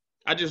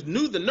 I just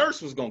knew the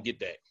nurse was going to get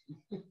that.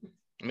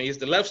 I mean, it's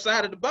the left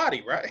side of the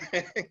body, right?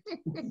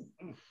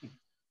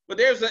 But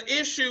there's an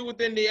issue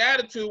within the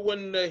attitude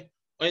when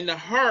in the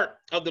heart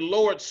of the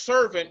Lord's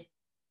servant,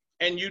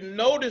 and you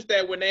notice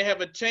that when they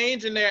have a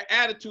change in their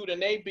attitude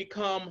and they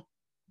become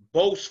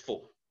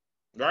boastful,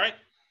 right?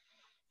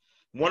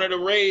 One of the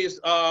ways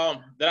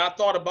that I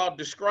thought about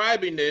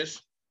describing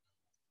this,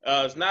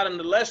 it's not in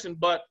the lesson,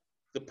 but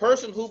the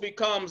person who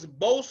becomes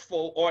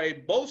boastful or a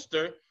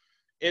boaster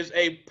is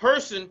a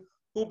person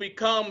who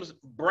becomes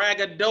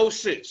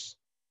braggadocious,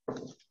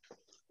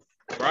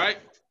 right?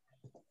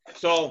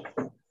 So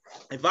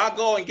if I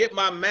go and get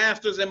my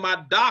master's and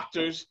my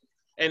doctor's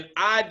and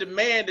I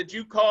demand that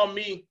you call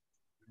me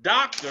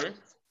doctor,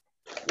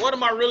 what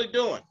am I really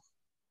doing?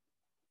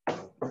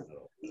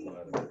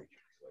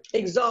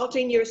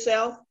 Exalting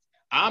yourself.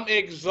 I'm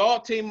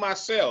exalting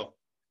myself.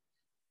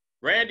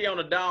 Randy on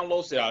the down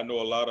low said, I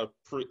know a lot of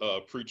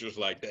preachers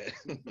like that.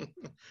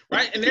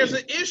 Right? And there's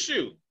an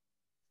issue,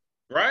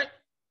 right?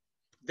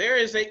 There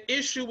is an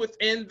issue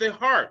within the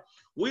heart.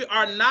 We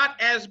are not,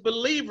 as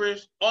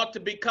believers, ought to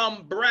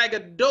become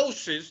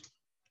braggadocious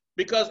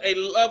because a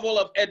level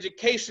of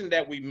education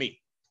that we meet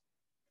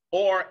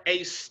or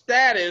a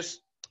status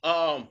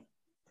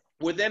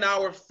within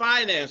our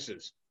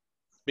finances.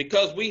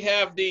 Because we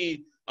have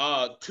the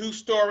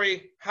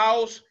 2-story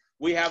house,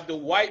 we have the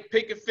white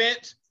picket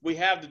fence, we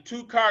have the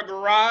 2-car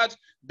garage,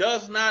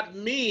 does not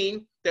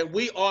mean that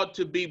we ought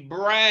to be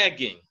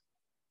bragging.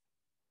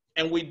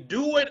 And we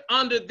do it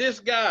under this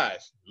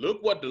guise.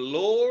 Look what the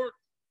Lord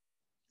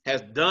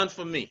has done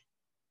for me.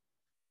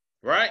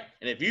 Right?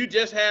 And if you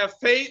just have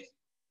faith,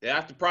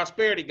 that's the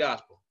prosperity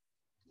gospel.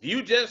 If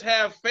you just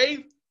have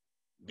faith,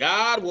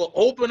 God will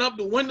open up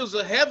the windows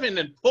of heaven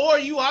and pour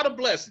you out a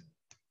blessing.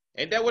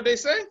 Ain't that what they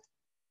say?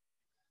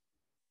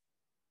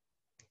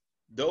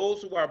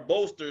 Those who are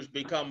boasters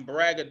become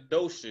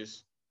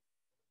braggadocious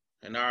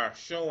and are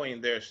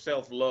showing their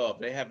self-love.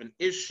 They have an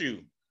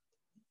issue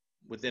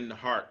within the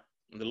heart.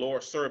 And the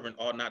Lord's servant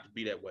ought not to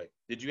be that way.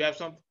 Did you have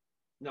something?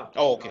 No.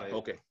 Oh, okay,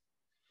 okay.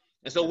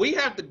 And so we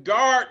have to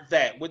guard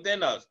that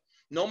within us.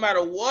 No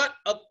matter what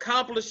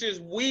accomplishes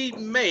we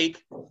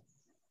make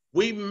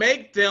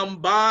them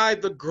by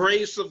the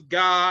grace of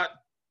God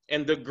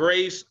and the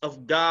grace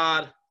of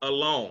God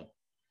alone.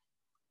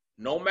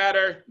 No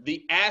matter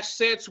the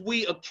assets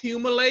we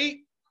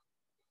accumulate,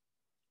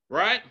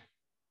 right?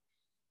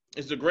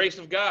 It's the grace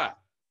of God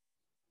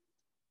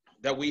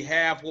that we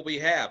have what we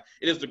have.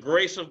 It is the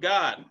grace of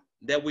God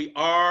that we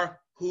are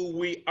who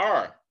we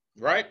are,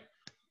 right?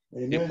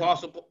 Amen.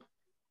 Impossible.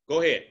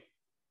 Go ahead.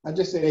 I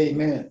just said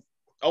amen.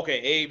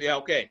 Okay,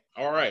 okay,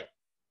 all right.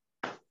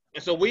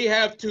 And so we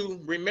have to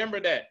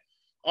remember that.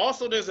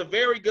 Also, there's a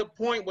very good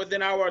point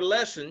within our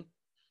lesson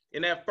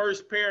in that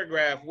first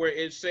paragraph where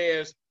it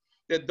says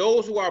that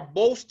those who are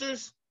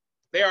boasters,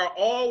 they are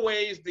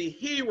always the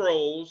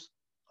heroes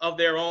of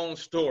their own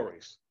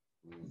stories.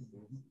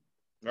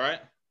 Right?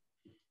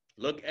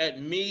 Look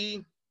at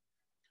me.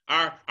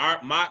 My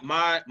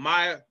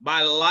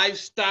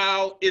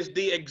lifestyle is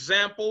the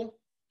example.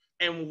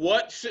 And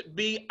what should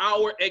be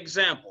our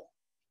example?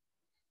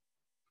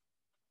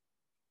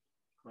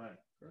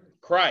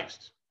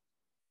 Christ.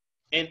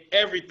 In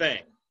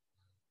everything.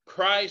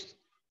 Christ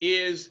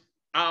is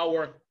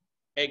our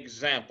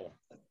example.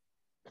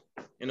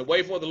 And the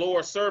way for the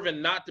Lord's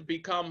servant not to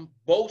become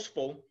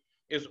boastful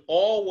is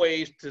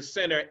always to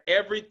center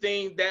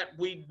everything that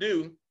we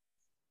do,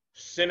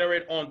 center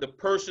it on the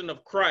person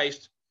of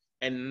Christ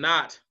and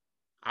not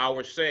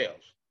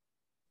ourselves.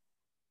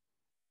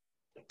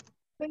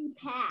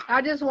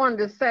 I just wanted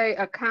to say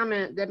a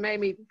comment that made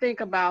me think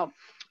about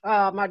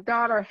my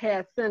daughter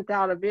had sent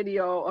out a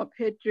video of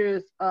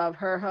pictures of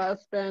her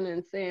husband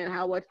and saying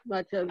how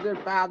much a good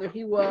father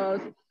he was.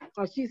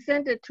 She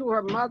sent it to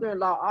her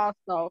mother-in-law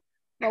also.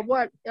 But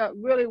what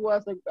really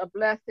was a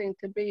blessing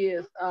to me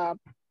is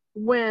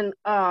when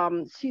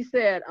she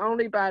said,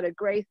 only by the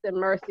grace and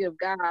mercy of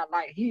God,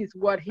 like he's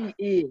what he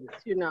is,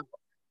 you know.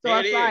 So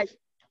it's like,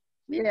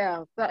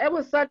 yeah, so it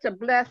was such a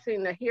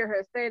blessing to hear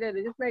her say that.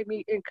 It just made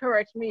me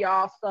encourage me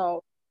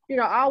also, you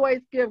know,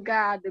 always give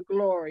God the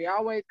glory,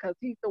 always, because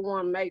he's the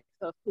one makes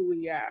us who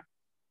we are.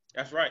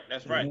 That's right,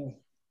 that's right.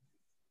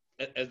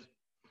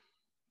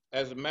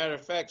 As a matter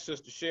of fact,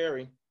 Sister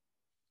Sherry,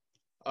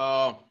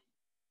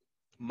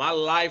 my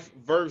life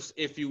verse,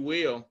 if you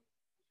will,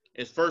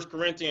 is 1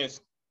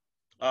 Corinthians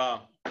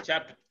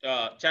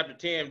chapter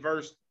 10,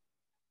 verse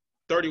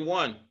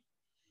 31.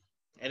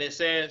 And it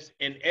says,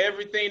 in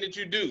everything that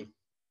you do,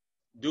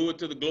 do it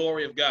to the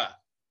glory of God.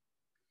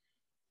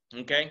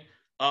 Okay?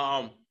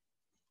 I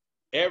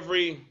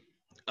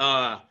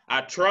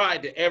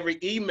tried to every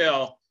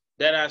email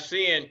that I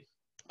send,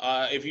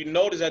 if you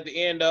notice at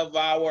the end of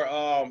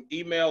our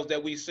emails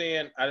that we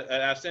send,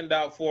 I send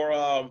out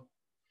for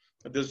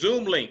the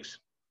Zoom links.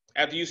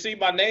 After you see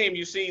my name,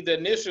 you see the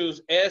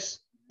initials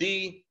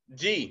SDG.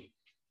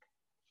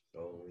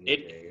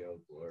 Deo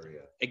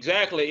Gloria.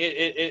 Exactly.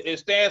 It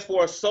stands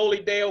for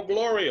Soli Deo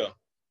Gloria.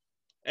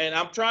 And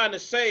I'm trying to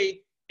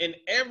say in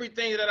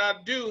everything that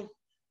I do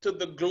to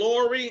the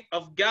glory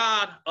of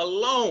God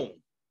alone.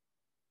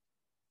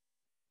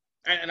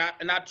 And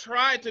I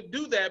try to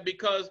do that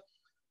because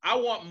I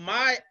want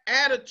my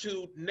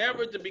attitude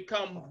never to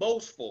become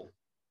boastful.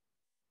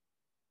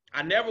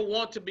 I never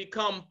want to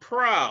become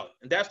proud.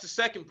 And that's the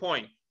second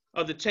point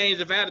of the change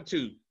of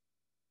attitude.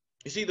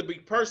 You see, the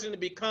person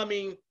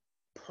becoming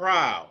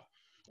proud.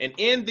 And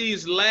in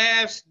these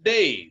last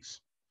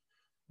days,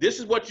 this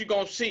is what you're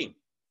going to see.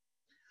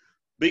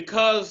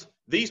 Because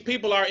these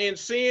people are in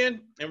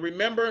sin, and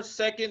remember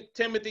 2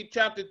 Timothy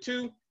chapter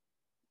 2,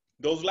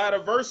 those latter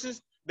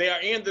verses, they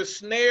are in the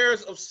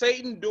snares of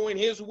Satan doing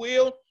his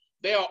will.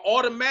 They are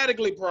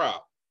automatically proud.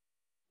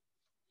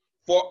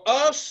 For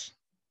us,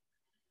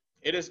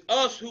 It is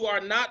us who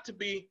are not to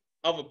be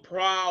of a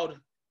proud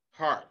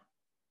heart.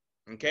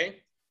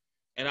 Okay?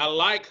 And I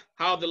like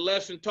how the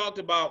lesson talked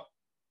about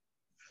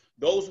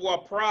those who are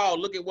proud.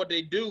 Look at what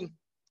they do.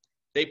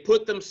 They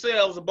put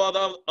themselves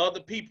above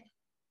other people.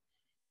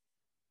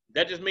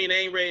 That just means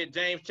they ain't read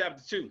James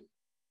chapter 2,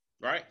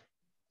 right?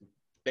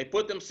 They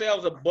put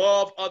themselves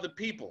above other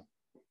people,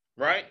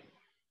 right?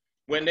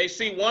 When they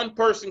see one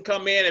person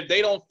come in, if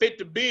they don't fit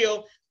the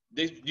bill,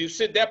 you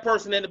sit that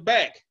person in the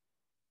back.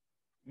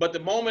 But the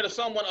moment of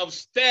someone of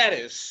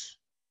status,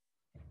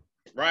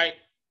 right,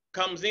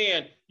 comes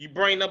in, you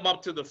bring them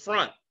up to the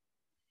front.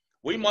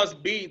 We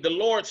must be, the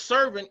Lord's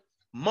servant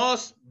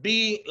must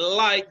be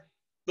like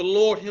the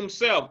Lord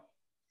himself,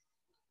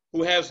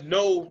 who has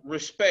no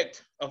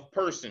respect of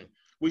person.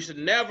 We should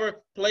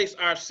never place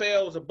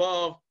ourselves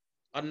above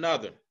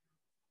another,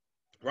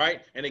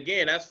 right? And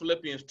again, that's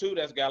Philippians 2,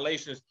 that's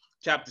Galatians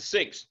chapter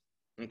 6,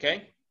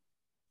 okay?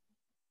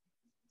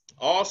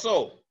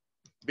 Also,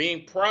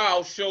 being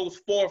proud shows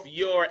forth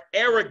your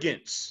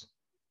arrogance,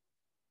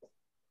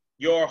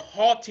 your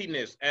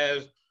haughtiness,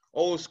 as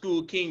old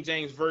school King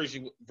James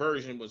version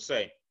would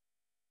say.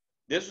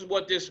 This is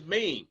what this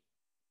means.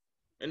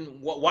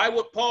 And why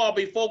would Paul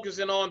be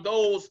focusing on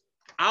those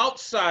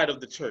outside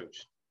of the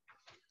church?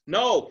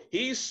 No,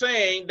 he's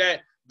saying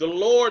that the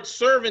Lord's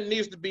servant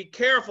needs to be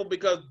careful,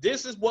 because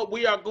this is what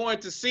we are going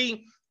to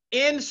see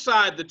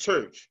inside the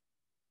church.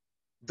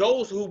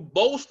 Those who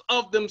boast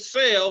of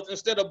themselves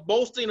instead of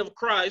boasting of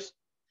Christ,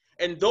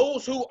 and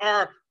those who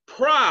are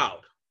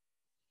proud,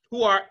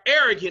 who are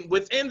arrogant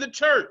within the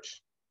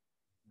church.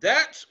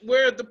 That's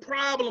where the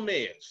problem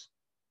is.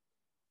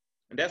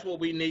 And that's what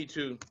we need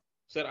to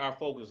set our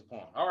focus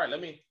upon. All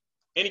right,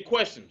 any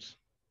questions?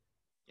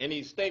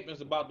 Any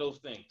statements about those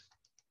things?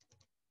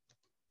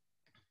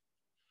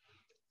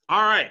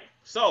 All right,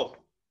 so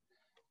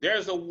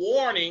there's a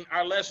warning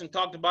our lesson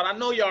talked about. I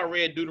know y'all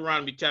read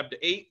Deuteronomy chapter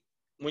 8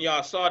 when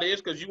y'all saw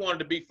this, because you wanted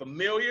to be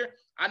familiar.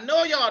 I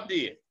know y'all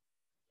did,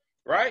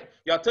 right?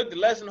 Y'all took the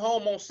lesson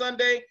home on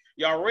Sunday.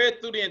 Y'all read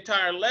through the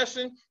entire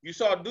lesson. You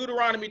saw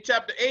Deuteronomy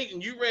chapter 8,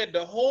 and you read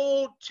the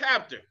whole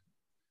chapter.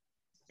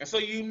 And so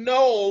you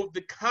know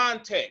the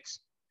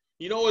context.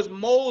 You know, it's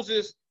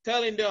Moses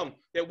telling them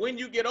that when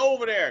you get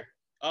over there,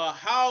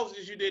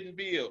 houses you didn't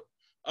build,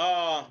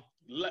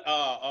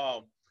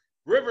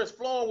 rivers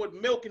flowing with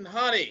milk and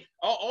honey,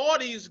 all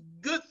these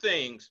good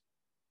things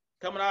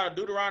coming out of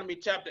Deuteronomy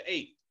chapter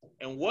 8.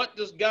 And what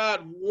does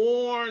God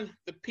warn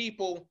the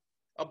people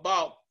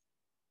about?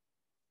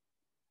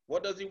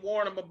 What does he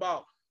warn them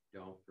about?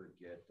 Don't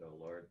forget the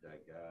Lord thy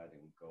God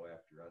and go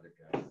after other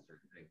gods or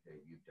think that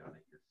you've done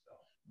it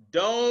yourself.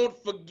 Don't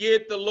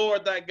forget the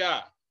Lord thy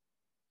God.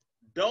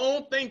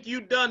 Don't think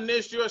you've done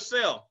this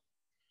yourself.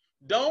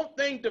 Don't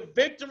think the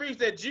victories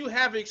that you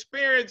have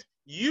experienced,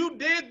 you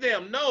did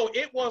them. No,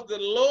 it was the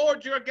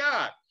Lord your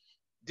God.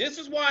 This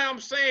is why I'm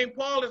saying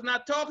Paul is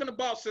not talking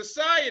about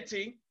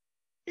society.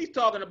 He's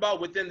talking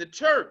about within the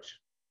church.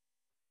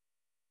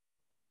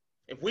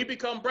 If we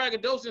become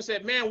braggadocious and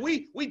said, man,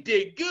 we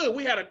did good.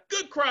 We had a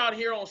good crowd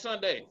here on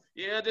Sunday.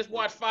 Yeah, just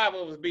watch 5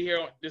 of us be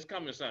here this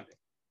coming Sunday.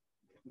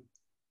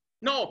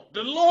 No,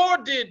 the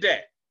Lord did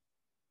that.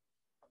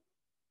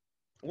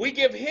 We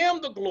give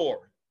him the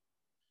glory.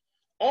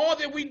 All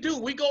that we do,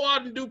 we go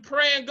out and do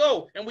pray and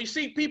go, and we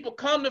see people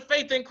come to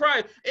faith in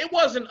Christ. It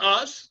wasn't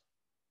us.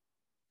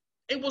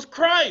 It was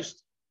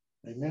Christ.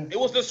 Amen. It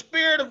was the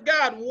Spirit of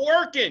God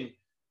working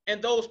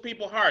in those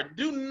people's hearts.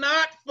 Do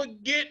not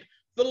forget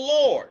the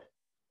Lord.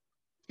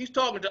 He's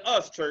talking to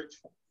us, church.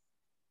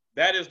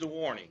 That is the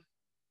warning.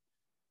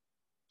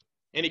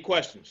 Any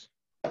questions?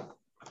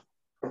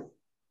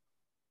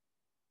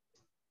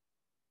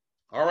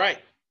 All right.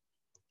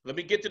 Let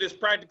me get to this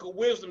practical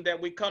wisdom that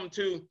we come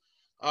to,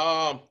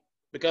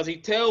 because he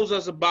tells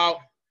us about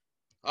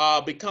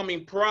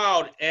becoming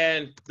proud,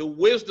 and the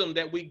wisdom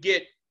that we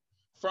get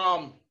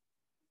from,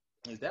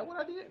 is that what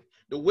I did?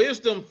 The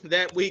wisdom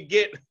that we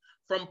get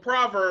from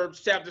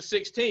Proverbs chapter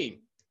 16.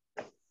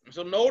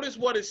 So notice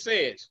what it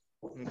says,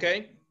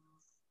 okay?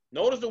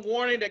 Notice the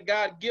warning that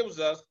God gives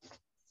us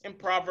in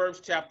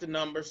Proverbs chapter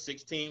number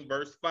 16,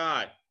 verse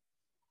 5.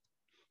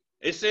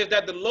 It says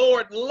that the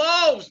Lord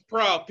loves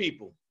proud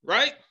people,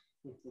 right?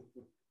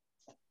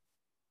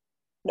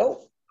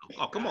 Nope.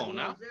 Oh, come on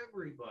now.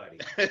 Everybody.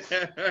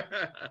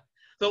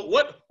 So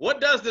what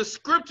does the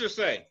scripture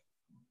say?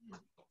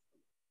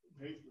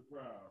 Hate the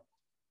proud.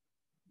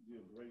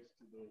 Give grace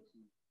to those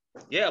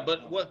who. Yeah,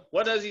 but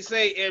what does he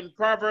say in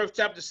Proverbs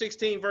chapter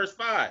 16, verse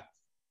 5?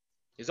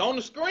 It's on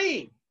the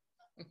screen.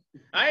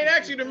 I ain't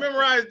asked you to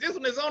memorize this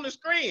one. It's on the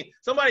screen.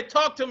 Somebody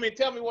talk to me and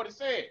tell me what it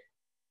said.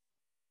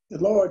 The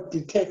Lord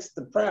detects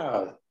the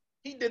proud.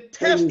 He They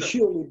detests will them.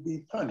 surely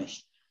be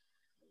punished.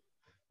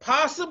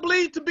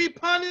 Possibly to be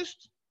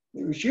punished.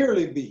 They will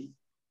surely be.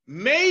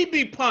 May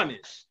be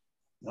punished.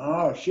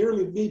 No,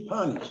 surely be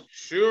punished.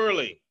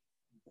 Surely.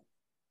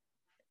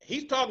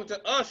 He's talking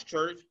to us,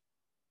 church.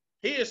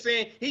 He is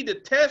saying he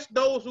detests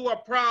those who are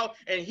proud,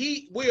 and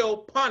he will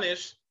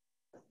punish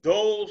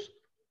those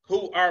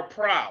who are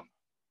proud.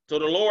 So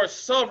the Lord's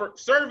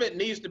servant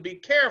needs to be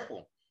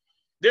careful.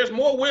 There's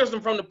more wisdom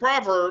from the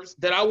Proverbs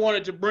that I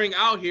wanted to bring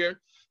out here.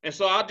 And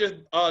so I'll just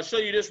show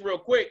you this real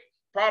quick.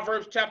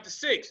 Proverbs chapter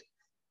 6,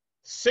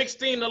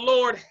 16, the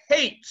Lord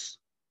hates.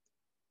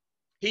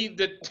 He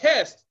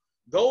detests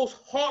those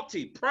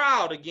haughty,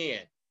 proud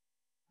again.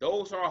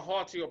 Those are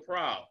haughty or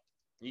proud.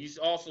 You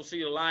also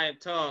see the lying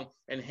tongue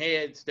and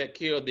heads that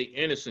kill the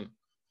innocent.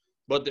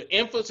 But the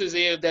emphasis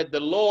is that the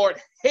Lord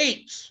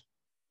hates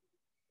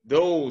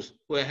those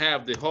who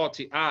have the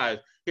haughty eyes.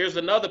 Here's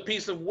another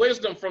piece of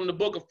wisdom from the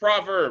book of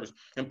Proverbs.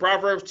 In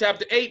Proverbs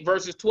chapter 8,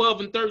 verses 12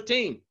 and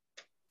 13.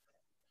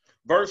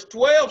 Verse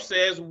 12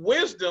 says,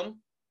 wisdom,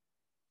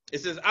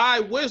 it says,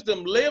 I,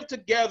 wisdom, live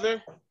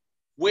together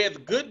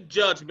with good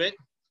judgment.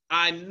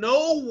 I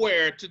know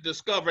where to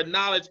discover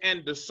knowledge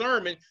and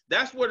discernment.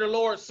 That's where the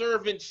Lord's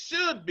servant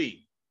should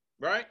be,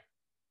 right?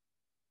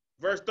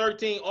 Verse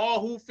 13, all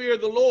who fear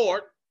the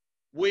Lord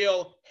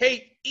will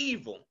hate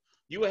evil.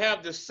 You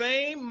have the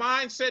same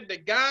mindset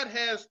that God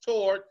has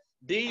toward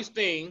these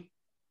things,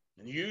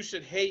 and you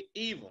should hate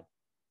evil.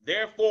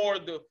 Therefore,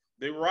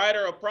 the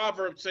writer of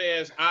Proverbs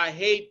says, I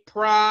hate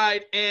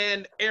pride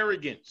and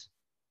arrogance.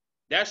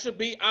 That should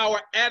be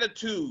our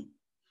attitude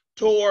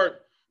toward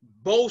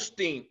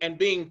boasting and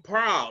being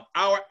proud.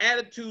 Our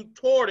attitude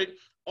toward it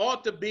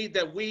ought to be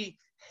that we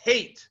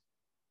hate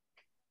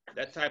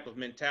that type of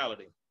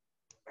mentality.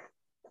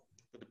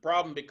 But the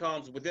problem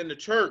becomes within the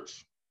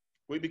church,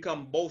 we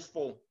become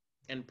boastful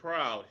and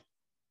proud,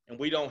 and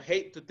we don't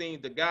hate the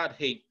things that God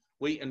hates.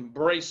 We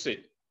embrace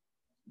it.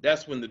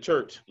 That's when the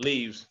church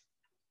leaves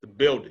the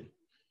building.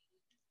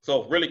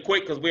 So really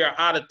quick, because we are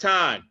out of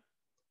time.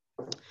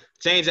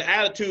 Change the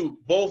attitude,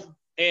 both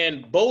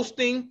in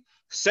boasting,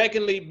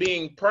 secondly,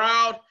 being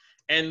proud,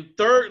 and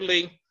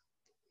thirdly,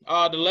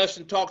 the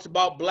lesson talks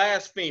about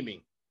blaspheming.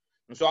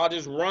 And so I'll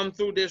just run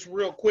through this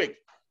real quick.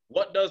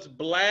 What does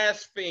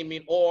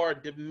blaspheming or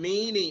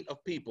demeaning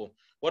of people,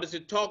 what is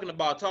it talking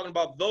about? Talking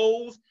about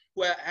those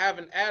who have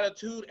an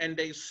attitude and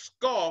they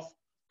scoff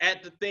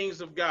at the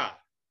things of God.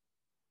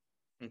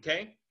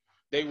 Okay?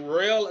 They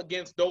rail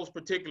against those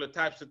particular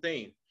types of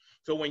things.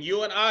 So when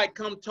you and I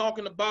come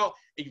talking about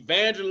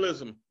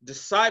evangelism,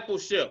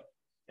 discipleship,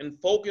 and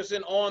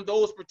focusing on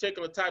those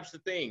particular types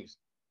of things,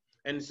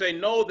 and say,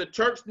 no, the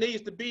church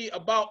needs to be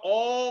about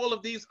all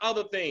of these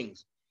other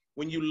things.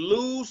 When you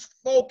lose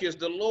focus,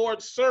 the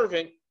Lord's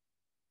servant,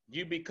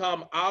 you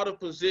become out of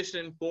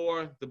position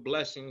for the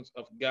blessings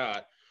of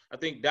God. I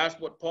think that's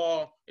what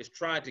Paul is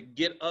trying to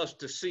get us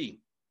to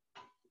see.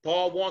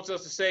 Paul wants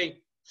us to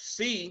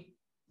see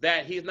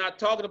that he's not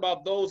talking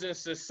about those in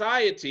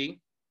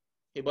society,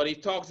 but he's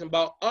talking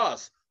about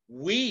us.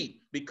 We,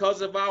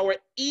 because of our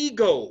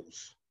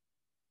egos,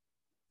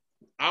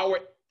 our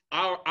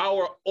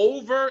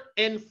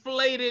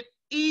overinflated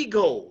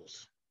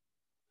egos,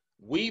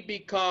 we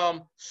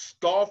become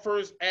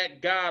scoffers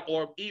at God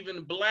or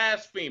even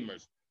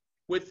blasphemers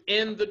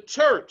within the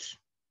church.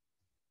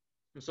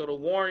 And so the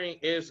warning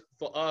is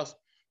for us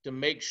to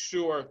make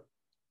sure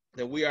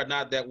that we are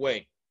not that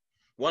way.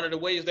 One of the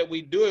ways that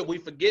we do it, we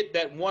forget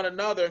that one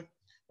another,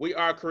 we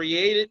are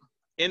created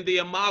in the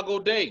imago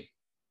Dei,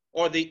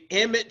 or the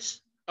image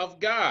of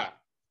God.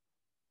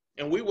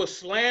 And we will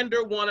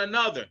slander one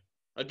another.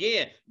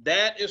 Again,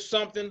 that is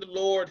something the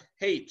Lord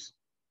hates.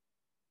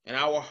 And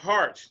our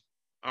hearts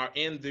are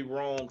in the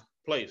wrong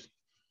place.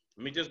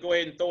 Let me just go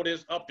ahead and throw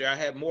this up there. I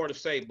have more to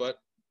say, but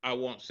I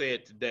won't say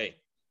it today.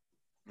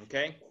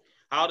 Okay?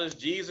 How does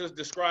Jesus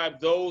describe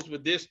those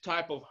with this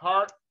type of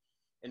heart?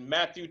 In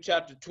Matthew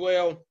chapter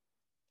 12,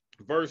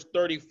 verse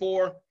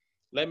 34.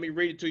 Let me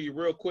read it to you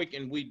real quick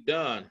and we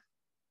done.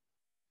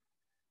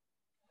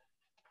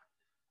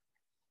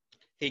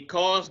 He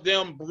calls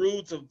them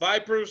broods of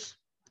vipers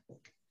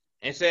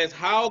and says,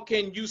 how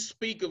can you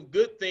speak of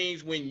good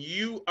things when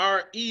you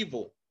are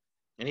evil?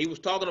 And he was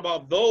talking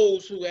about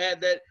those who had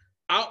that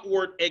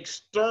outward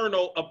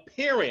external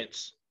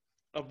appearance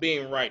of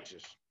being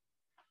righteous.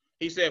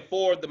 He said,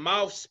 for the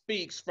mouth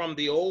speaks from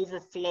the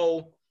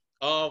overflow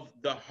of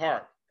the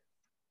heart.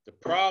 The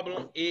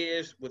problem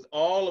is with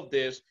all of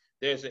this,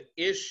 there's an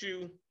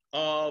issue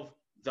of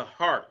the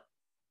heart.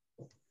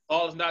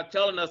 Paul is not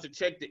telling us to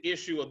check the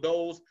issue of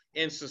those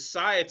in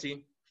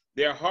society.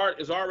 Their heart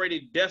is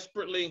already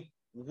desperately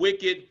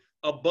wicked,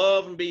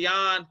 above and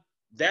beyond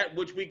that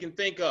which we can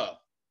think of.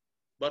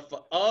 But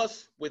for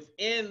us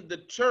within the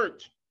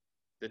church,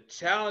 the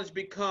challenge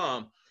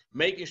becomes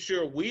making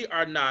sure we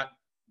are not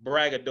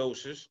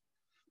braggadocious,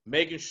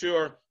 making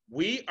sure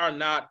we are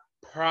not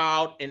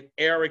proud and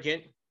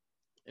arrogant,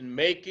 and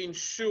making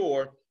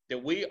sure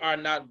that we are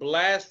not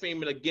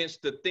blaspheming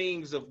against the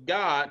things of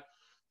God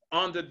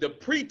under the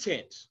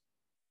pretense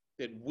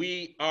that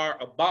we are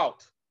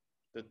about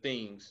the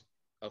things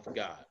of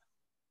God.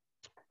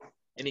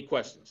 Any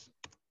questions?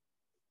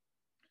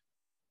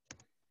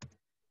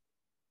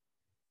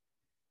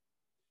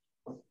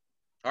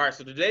 All right,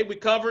 so today we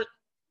covered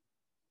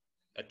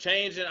a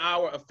change in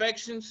our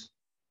affections.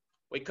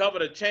 We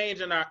covered a change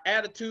in our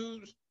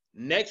attitudes.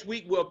 Next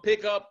week, we'll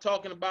pick up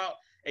talking about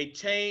a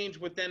change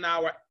within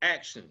our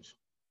actions.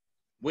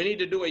 We need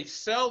to do a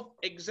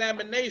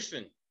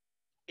self-examination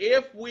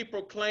if we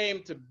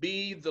proclaim to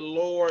be the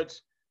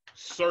Lord's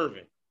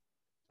servant.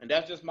 And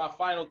that's just my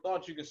final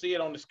thought. You can see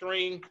it on the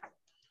screen.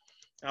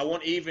 I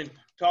won't even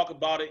talk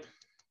about it,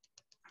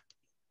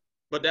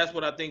 but that's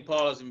what I think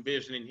Paul is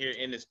envisioning here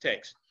in this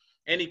text.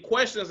 Any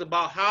questions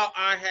about how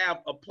I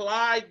have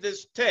applied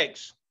this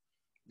text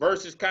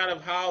versus kind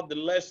of how the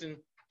lesson,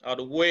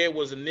 the way it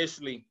was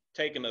initially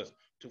taking us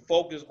to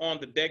focus on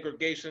the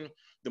degradation,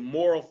 the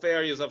moral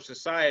failures of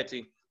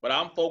society, but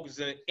I'm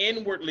focusing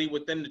inwardly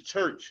within the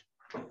church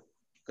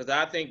because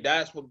I think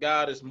that's what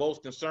God is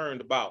most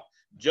concerned about.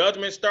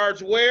 Judgment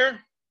starts where?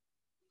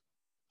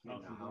 In the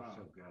house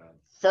of God.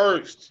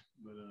 First.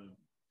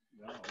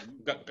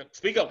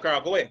 Speak up,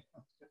 Carl. Go ahead.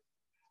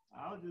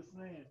 I was just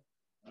saying,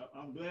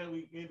 I'm glad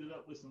we ended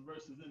up with some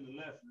verses in the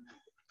lesson.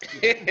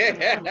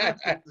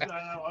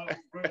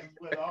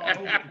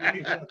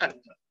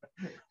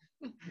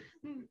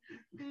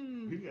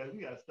 We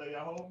got to study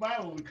our whole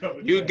Bible when we come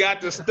to You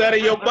got to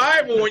study your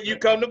Bible when you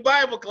come to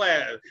Bible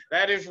class.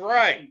 That is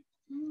right.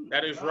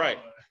 That is right.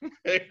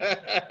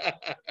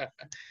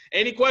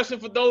 Any question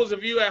for those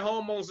of you at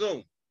home on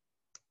Zoom?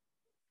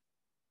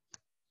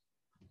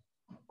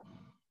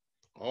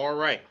 All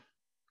right.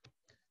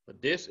 But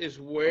this is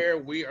where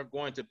we are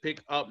going to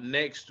pick up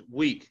next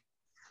week.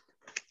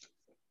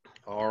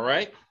 All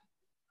right.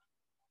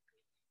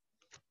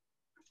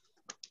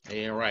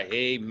 All right.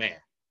 Amen.